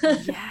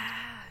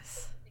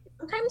 Yes.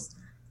 Sometimes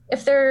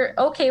if they're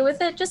okay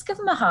with it, just give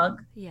them a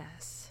hug.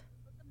 Yes.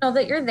 Know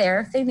that you're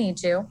there if they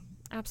need you.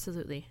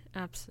 Absolutely.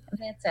 Absolutely.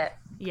 And that's it.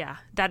 Yeah,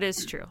 that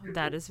is true.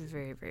 That is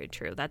very, very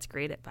true. That's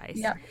great advice.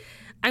 Yeah.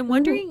 I'm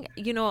wondering,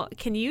 you know,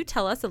 can you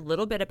tell us a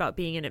little bit about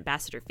being an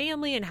ambassador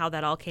family and how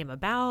that all came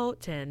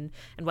about, and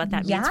what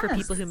that means for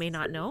people who may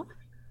not know?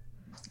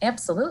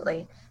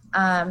 Absolutely.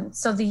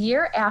 So the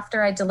year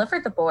after I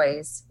delivered the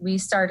boys, we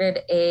started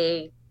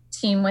a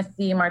team with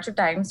the March of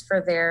Dimes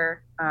for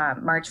their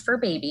March for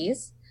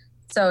Babies.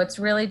 So it's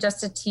really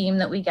just a team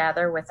that we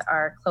gather with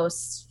our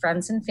close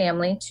friends and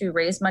family to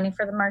raise money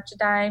for the March of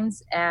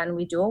Dimes. And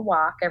we do a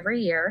walk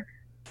every year,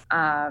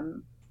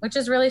 which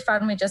is really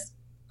fun. We just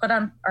put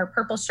on our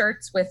purple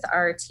shirts with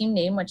our team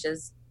name, which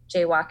is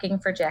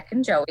Jaywalking for Jack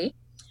and Joey.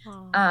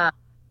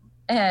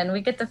 And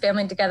we get the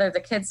family together. The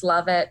kids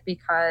love it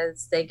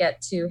because they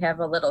get to have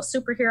a little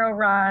superhero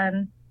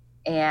run,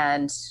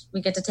 and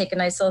we get to take a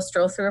nice little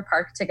stroll through a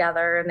park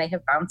together, and they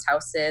have bounce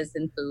houses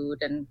and food,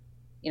 and,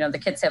 you know, the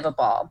kids have a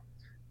ball.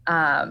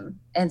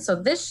 And so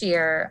this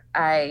year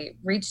I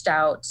reached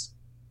out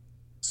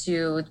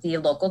to the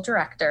local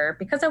director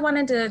because I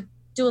wanted to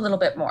do a little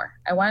bit more.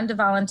 I wanted to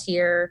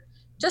volunteer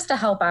just to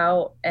help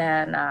out,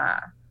 and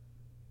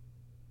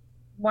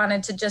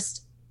wanted to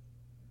just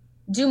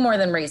do more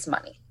than raise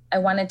money. I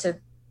wanted to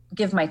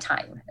give my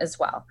time as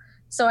well.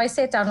 So I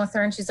sat down with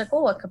her, and she's like,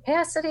 "Oh, what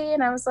capacity?"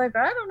 And I was like,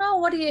 "I don't know.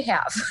 What do you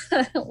have?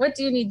 What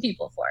do you need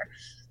people for?"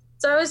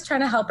 So I was trying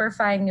to help her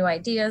find new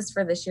ideas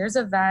for this year's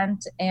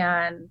event.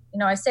 And, you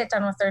know, I sat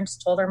down with her and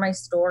just told her my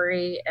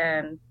story,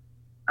 and,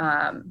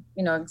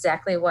 you know,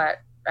 exactly what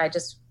I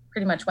just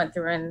pretty much went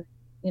through and,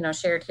 you know,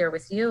 shared here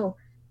with you.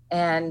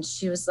 And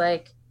she was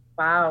like,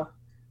 "Wow,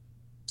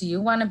 do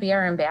you want to be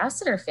our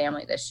ambassador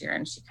family this year?"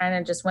 And she kind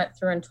of just went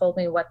through and told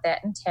me what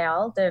that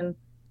entailed. And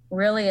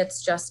really,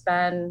 it's just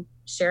been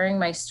sharing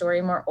my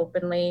story more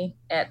openly.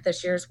 At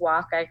this year's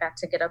walk, I got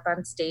to get up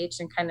on stage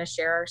and kind of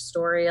share our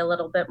story a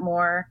little bit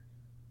more.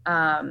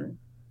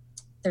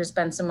 There's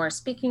been some more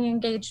speaking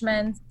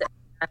engagements,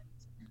 and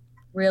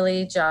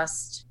really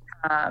just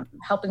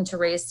helping to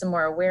raise some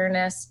more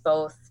awareness,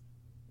 both,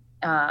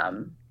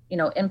 you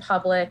know, in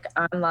public,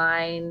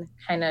 online,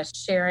 kind of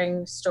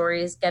sharing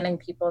stories, getting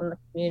people in the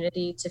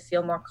community to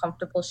feel more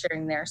comfortable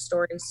sharing their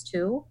stories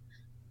too,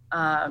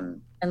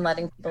 and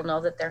letting people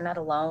know that they're not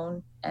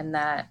alone and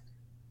that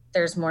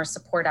there's more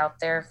support out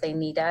there if they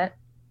need it.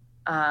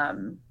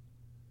 And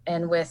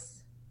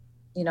with,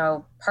 you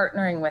know,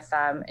 partnering with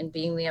them and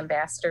being the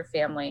ambassador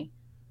family,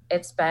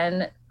 it's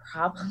been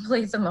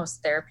probably the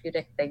most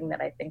therapeutic thing that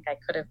I think I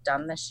could have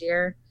done this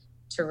year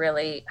to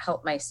really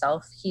help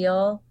myself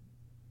heal,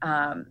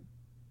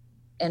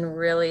 and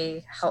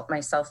really help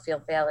myself feel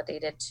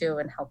validated too,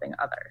 and helping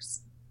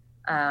others.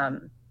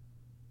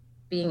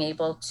 Being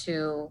able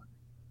to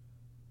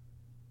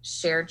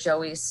share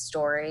Joey's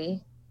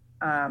story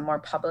more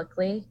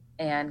publicly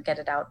and get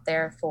it out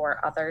there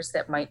for others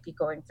that might be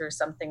going through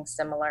something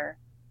similar,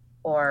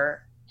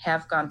 or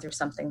have gone through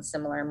something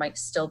similar, might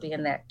still be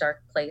in that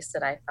dark place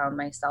that I found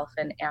myself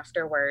in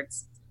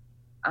afterwards.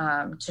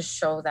 to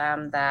show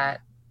them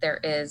that there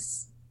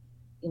is,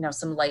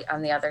 some light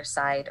on the other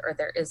side, or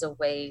there is a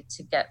way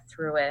to get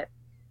through it.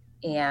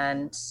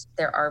 And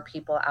there are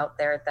people out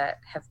there that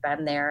have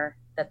been there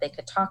that they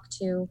could talk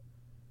to,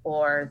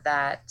 or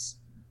that,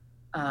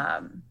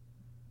 have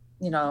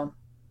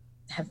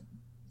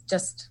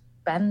just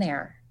been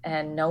there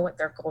and know what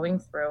they're going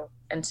through,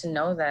 and to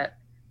know that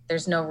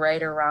there's no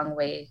right or wrong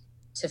way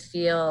to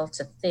feel,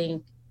 to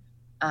think.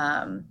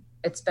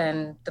 It's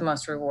been the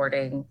most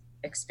rewarding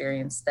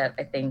experience that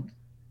I think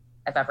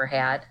I've ever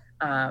had.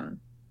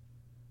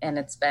 And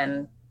it's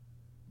been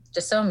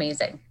just so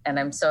amazing. And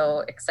I'm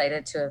so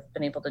excited to have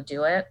been able to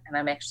do it. And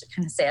I'm actually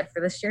kind of sad for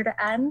this year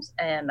to end.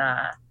 And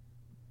I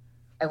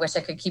wish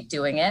I could keep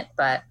doing it,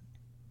 but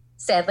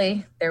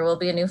sadly, there will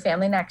be a new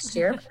family next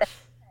year.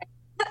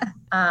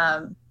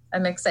 I'm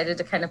excited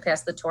to kind of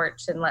pass the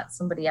torch and let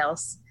somebody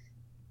else,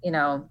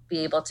 be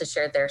able to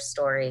share their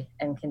story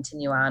and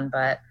continue on.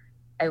 But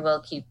I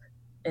will keep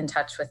in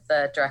touch with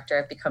the director.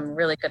 I've become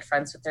really good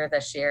friends with her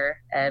this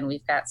year, and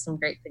we've got some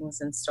great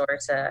things in store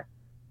to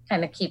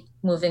kind of keep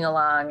moving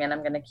along. And I'm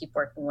going to keep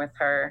working with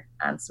her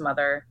on some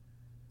other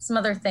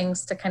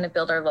things to kind of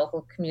build our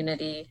local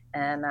community,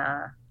 and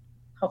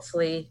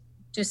hopefully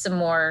do some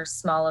more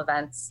small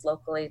events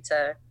locally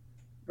to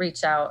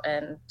reach out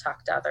and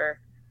talk to other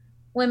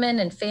women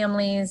and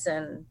families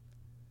and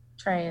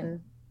try and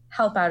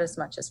help out as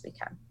much as we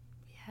can.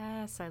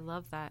 Yes, I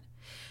love that.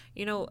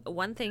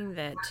 One thing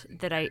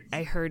that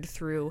I heard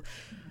through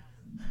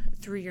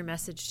your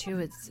message too,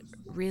 it's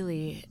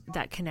really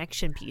that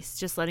connection piece,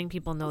 just letting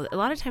people know that a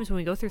lot of times when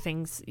we go through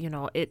things,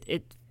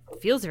 it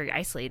feels very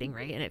isolating,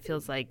 right? And it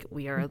feels like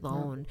we are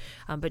alone.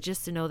 But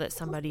just to know that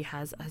somebody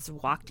has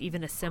walked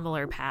even a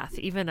similar path,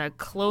 even a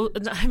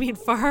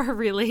far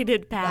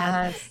related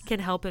path, yes, can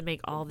help and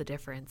make all the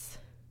difference.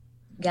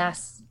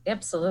 Yes,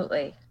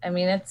 absolutely.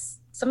 It's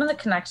some of the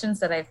connections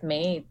that I've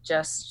made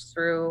just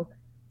through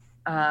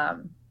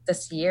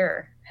this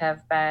year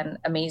have been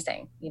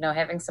amazing.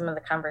 Having some of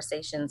the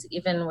conversations,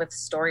 even with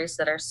stories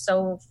that are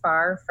so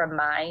far from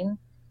mine,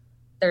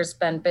 there's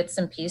been bits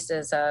and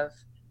pieces of,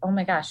 oh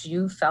my gosh,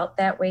 you felt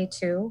that way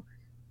too.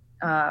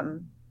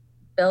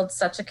 Builds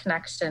such a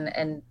connection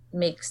and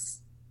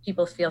makes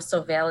people feel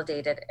so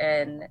validated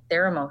in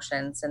their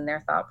emotions and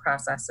their thought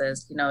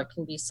processes. It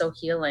can be so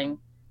healing.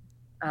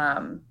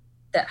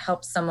 That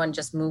helps someone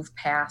just move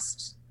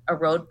past a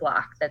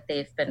roadblock that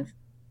they've been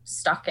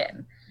stuck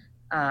in.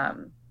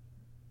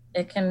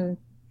 It can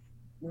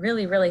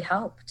really, really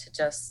help to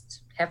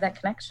just have that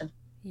connection.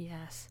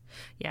 Yes.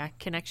 Yeah.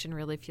 Connection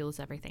really fuels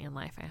everything in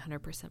life. I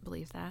 100%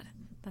 believe that.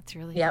 That's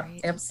really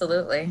great.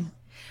 Absolutely.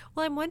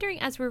 Well, I'm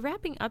wondering, as we're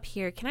wrapping up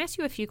here, can I ask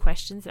you a few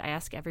questions that I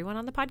ask everyone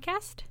on the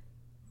podcast?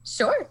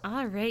 Sure.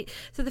 All right.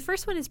 So the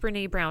first one is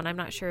Brene Brown. I'm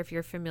not sure if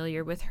you're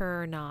familiar with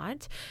her or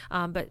not,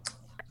 but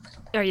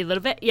are you a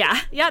little bit? Yeah,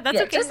 that's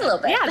okay. Just a little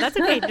bit. Yeah, that's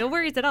okay. No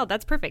worries at all.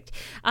 That's perfect.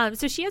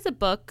 So she has a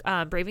book,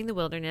 Braving the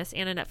Wilderness,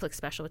 and a Netflix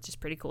special, which is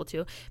pretty cool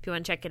too, if you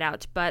want to check it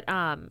out. But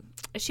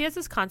she has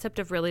this concept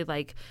of really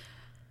like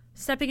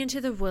stepping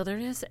into the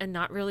wilderness and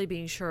not really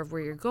being sure of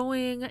where you're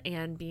going,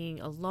 and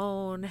being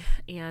alone,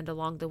 and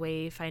along the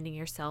way finding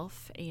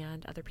yourself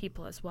and other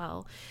people as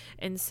well.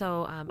 And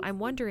so I'm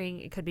wondering,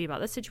 it could be about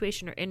this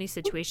situation or any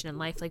situation in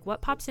life, like what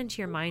pops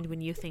into your mind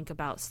when you think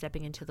about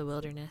stepping into the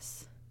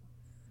wilderness?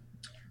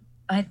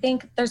 I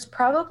think there's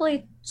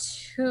probably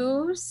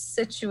two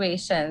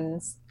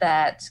situations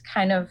that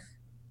kind of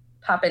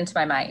pop into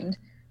my mind.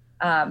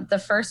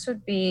 The first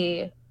would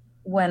be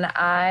when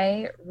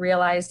I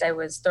realized I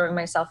was throwing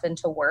myself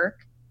into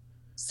work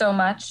so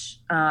much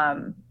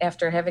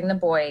after having the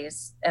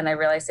boys, and I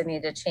realized I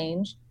needed to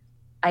change.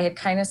 I had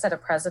kind of set a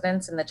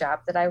precedence in the job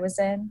that I was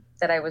in,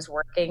 that I was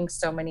working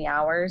so many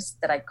hours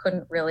that I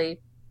couldn't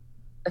really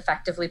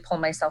effectively pull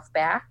myself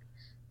back.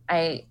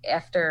 I,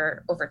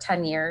 after over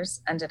 10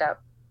 years, ended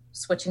up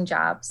switching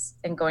jobs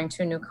and going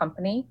to a new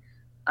company.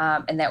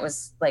 And that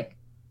was like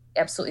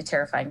absolutely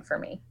terrifying for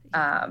me.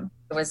 I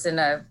was in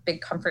a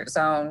big comfort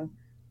zone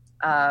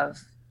of,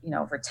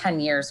 over 10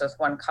 years with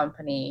one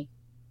company,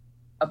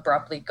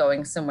 abruptly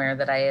going somewhere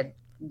that I had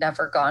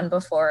never gone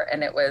before.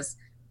 And it was,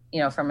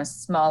 from a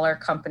smaller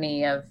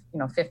company of,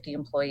 50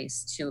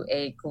 employees to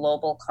a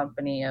global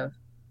company of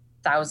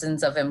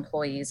thousands of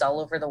employees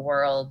all over the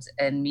world.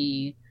 And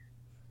me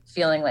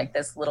feeling like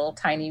this little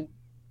tiny,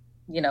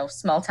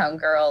 small town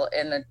girl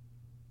in a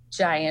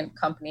giant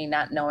company,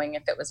 not knowing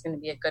if it was going to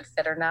be a good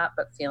fit or not,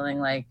 but feeling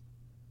like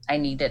I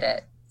needed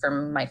it for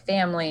my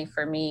family,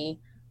 for me.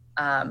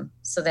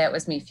 So that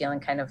was me feeling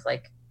kind of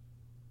like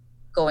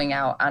going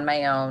out on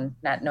my own,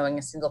 not knowing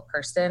a single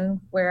person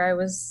where I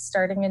was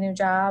starting a new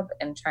job,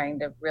 and trying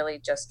to really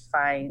just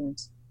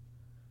find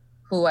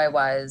who I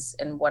was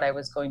and what I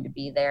was going to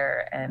be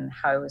there and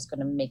how I was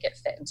going to make it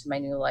fit into my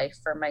new life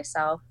for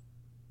myself.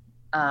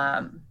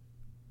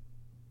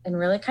 And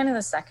really kind of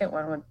the second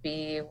one would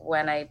be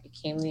when I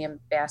became the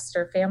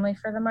ambassador family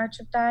for the March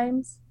of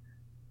Dimes.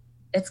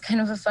 It's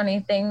kind of a funny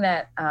thing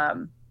that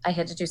I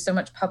had to do so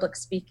much public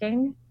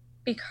speaking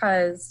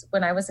because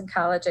when I was in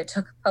college, I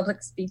took a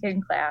public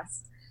speaking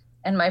class,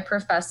 and my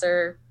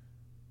professor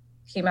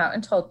came out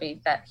and told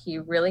me that he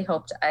really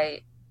hoped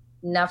I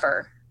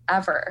never,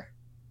 ever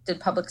did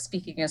public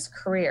speaking as a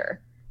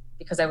career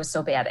because I was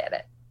so bad at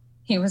it.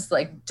 He was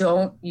like,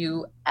 don't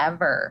you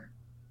ever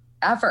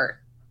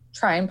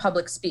try and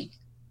public speak,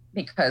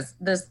 because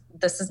this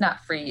is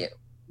not for you.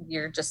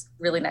 You're just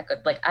really not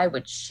good. Like, I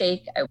would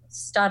shake, I would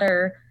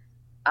stutter,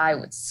 I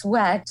would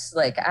sweat.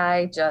 Like,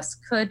 I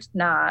just could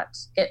not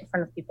get in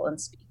front of people and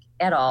speak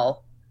at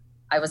all.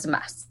 I was a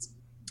mess.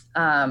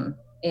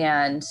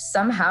 And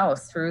somehow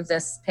through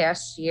this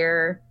past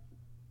year,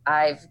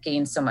 I've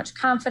gained so much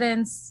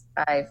confidence.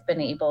 I've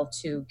been able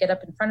to get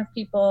up in front of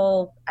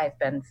people. I've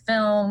been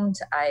filmed.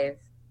 I've,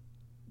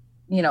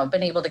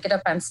 been able to get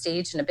up on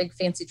stage in a big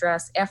fancy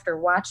dress after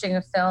watching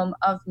a film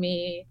of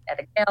me at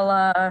a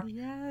gala.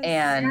 Yes.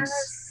 And,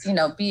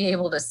 be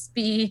able to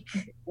speak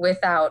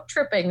without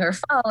tripping or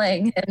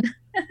falling and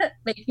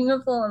making a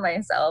fool of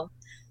myself.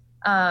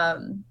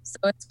 So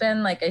it's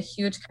been like a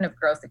huge kind of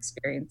growth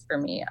experience for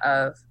me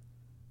of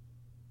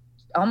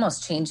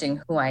almost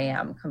changing who I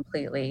am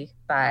completely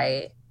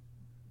by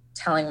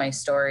telling my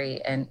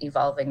story and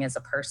evolving as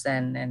a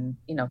person, and,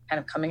 kind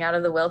of coming out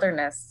of the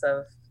wilderness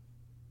of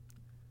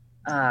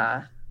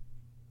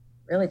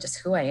really just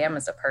who I am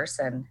as a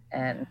person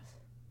and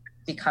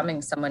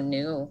becoming someone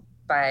new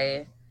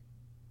by,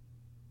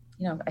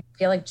 I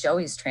feel like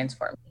Joey's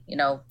transformed me,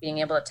 being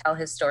able to tell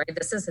his story.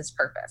 This is his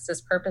purpose. His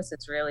purpose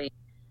is really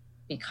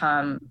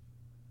become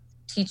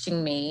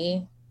teaching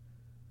me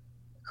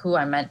who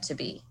I'm meant to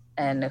be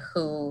and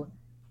who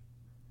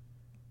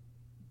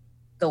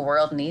the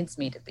world needs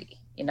me to be.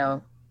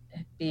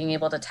 Being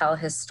able to tell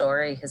his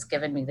story has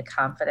given me the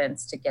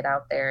confidence to get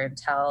out there and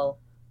tell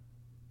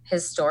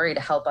his story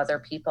to help other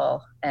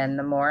people. And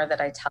the more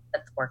that I tell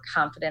it, the more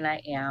confident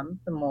I am,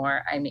 the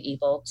more I'm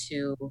able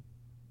to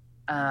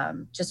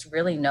just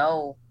really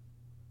know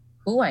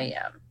who I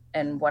am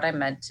and what I'm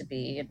meant to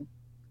be and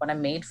what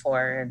I'm made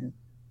for.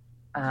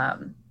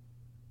 And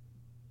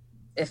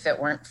if it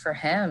weren't for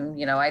him,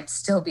 I'd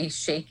still be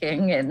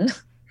shaking and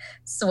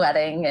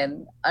sweating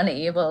and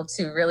unable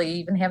to really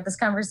even have this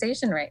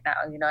conversation right now.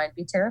 I'd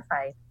be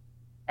terrified.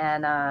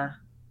 And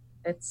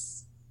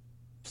it's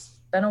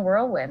been a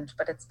whirlwind,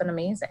 but it's been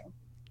amazing.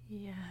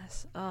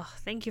 Yes. Oh,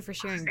 thank you for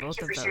sharing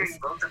both of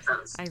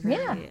those. I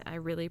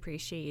really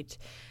appreciate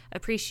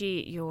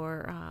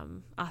your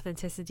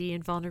authenticity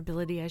and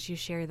vulnerability as you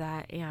share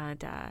that.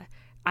 And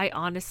I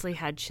honestly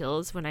had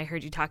chills when I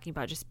heard you talking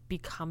about just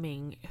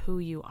becoming who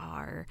you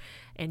are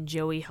and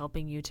Joey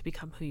helping you to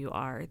become who you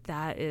are.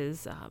 That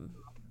is,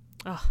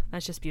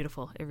 that's just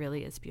beautiful. It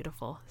really is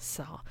beautiful.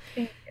 So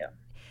thank you.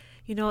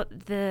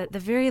 The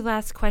very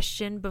last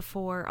question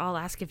before I'll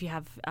ask if you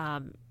have,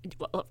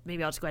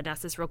 maybe I'll just go ahead and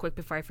ask this real quick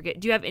before I forget.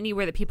 Do you have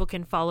anywhere that people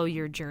can follow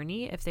your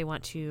journey if they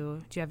want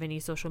to? Do you have any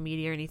social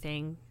media or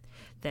anything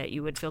that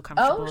you would feel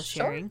comfortable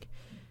sharing? Sure.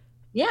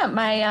 Yeah,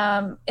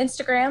 my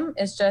Instagram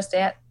is just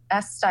at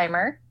S.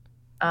 Steimer.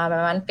 I'm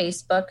on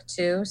Facebook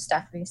too,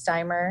 Stephanie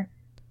Steimer.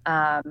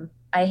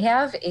 I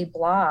have a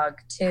blog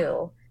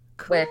too,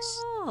 Cool. which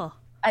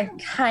I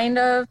kind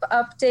of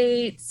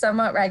update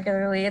somewhat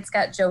regularly. It's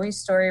got Joey's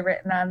story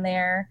written on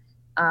there.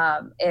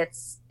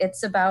 It's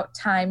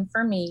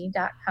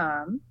abouttimeforme.com.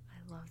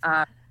 I love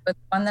that. But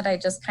one that I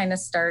just kind of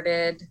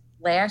started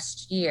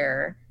last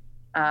year,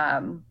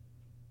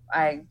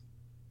 I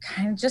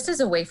kind of just as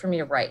a way for me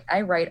to write.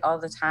 I write all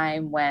the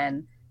time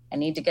when I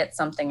need to get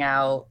something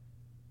out.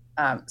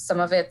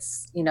 Some of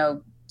it's,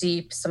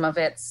 deep. Some of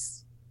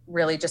it's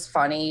really just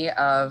funny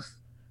of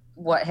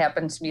what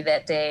happened to me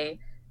that day.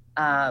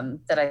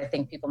 That I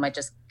think people might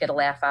just get a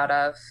laugh out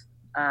of.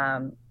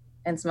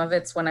 And some of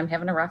it's when I'm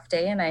having a rough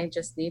day and I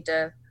just need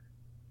to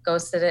go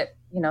sit at,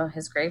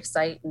 his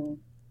gravesite and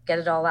get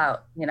it all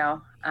out,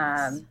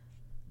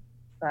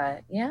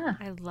 But yeah.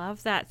 I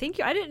love that. Thank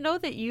you. I didn't know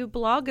that you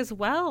blog as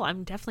well.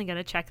 I'm definitely going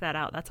to check that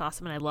out. That's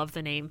awesome. And I love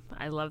the name. So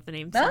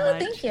much.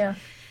 Thank you.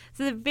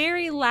 So the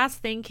very last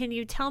thing, can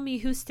you tell me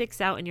who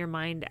sticks out in your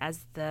mind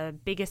as the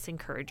biggest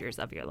encouragers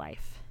of your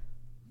life?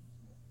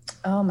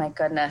 Oh my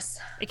goodness.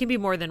 It can be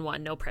more than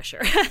one, no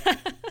pressure.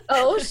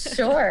 Oh,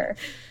 sure.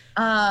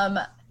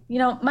 My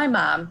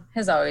mom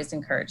has always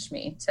encouraged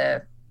me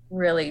to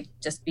really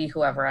just be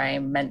whoever I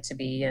am meant to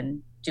be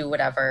and do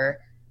whatever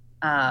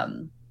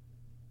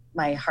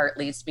my heart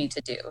leads me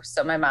to do.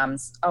 So my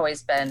mom's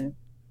always been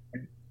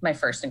my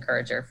first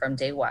encourager from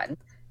day one.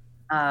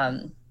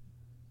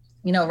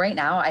 Right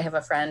now I have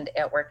a friend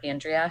at work,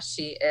 Andrea.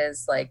 She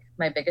is like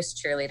my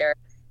biggest cheerleader.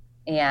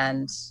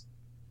 And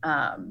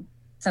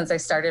since I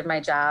started my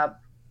job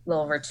a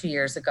little over 2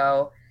 years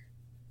ago,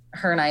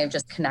 her and I have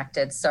just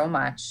connected so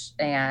much.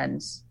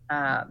 And,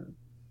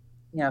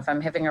 if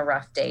I'm having a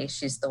rough day,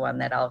 she's the one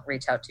that I'll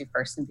reach out to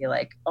first and be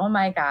like, oh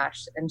my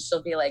gosh. And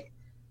she'll be like,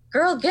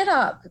 girl, get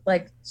up.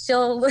 Like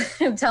she'll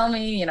tell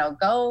me,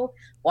 go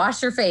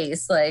wash your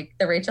face. Like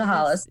the Rachel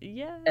Hollis.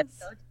 Yes. And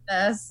go do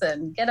this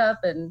and get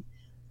up and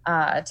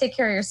take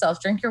care of yourself,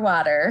 drink your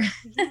water.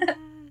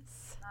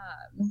 Yes.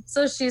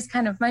 So she's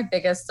kind of my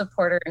biggest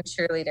supporter and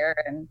cheerleader.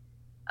 And,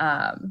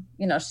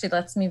 she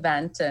lets me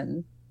vent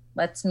and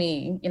lets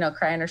me,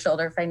 cry on her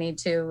shoulder if I need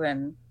to,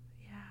 and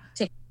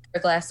take a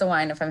glass of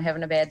wine if I'm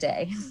having a bad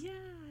day.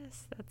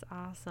 Yes, that's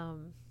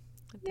awesome.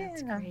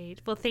 That's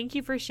great. Well, thank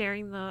you for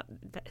sharing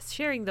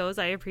those.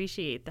 I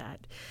appreciate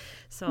that.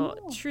 So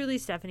truly,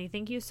 Stephanie,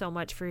 thank you so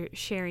much for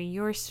sharing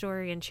your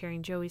story and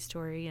sharing Joey's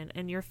story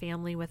and your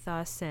family with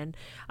us. And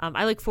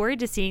I look forward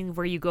to seeing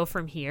where you go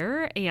from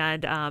here.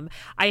 And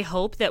I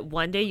hope that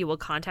one day you will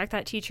contact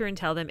that teacher and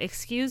tell them,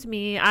 excuse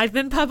me, I've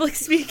been public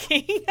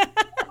speaking. You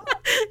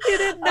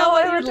didn't know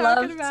what you were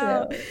talking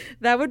about.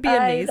 That would be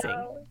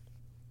amazing.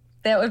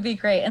 That would be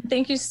great. And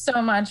thank you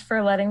so much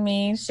for letting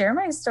me share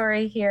my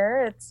story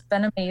here. It's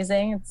been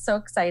amazing. It's so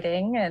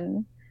exciting,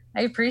 and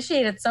I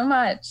appreciate it so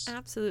much.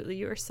 Absolutely.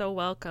 You are so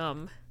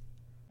welcome.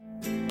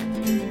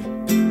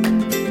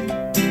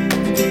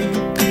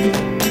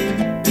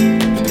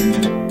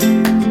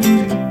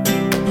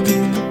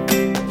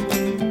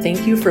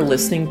 Thank you for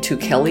listening to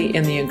Kelly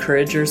and the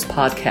Encouragers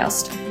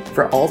podcast.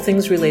 For all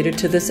things related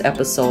to this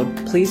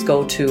episode, please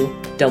go to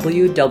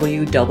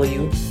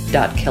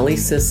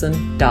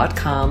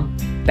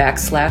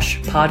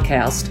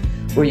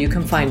www.kellysisson.com/podcast, where you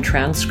can find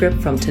transcript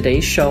from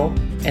today's show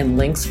and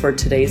links for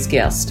today's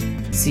guest.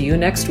 See you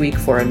next week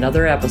for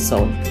another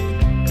episode.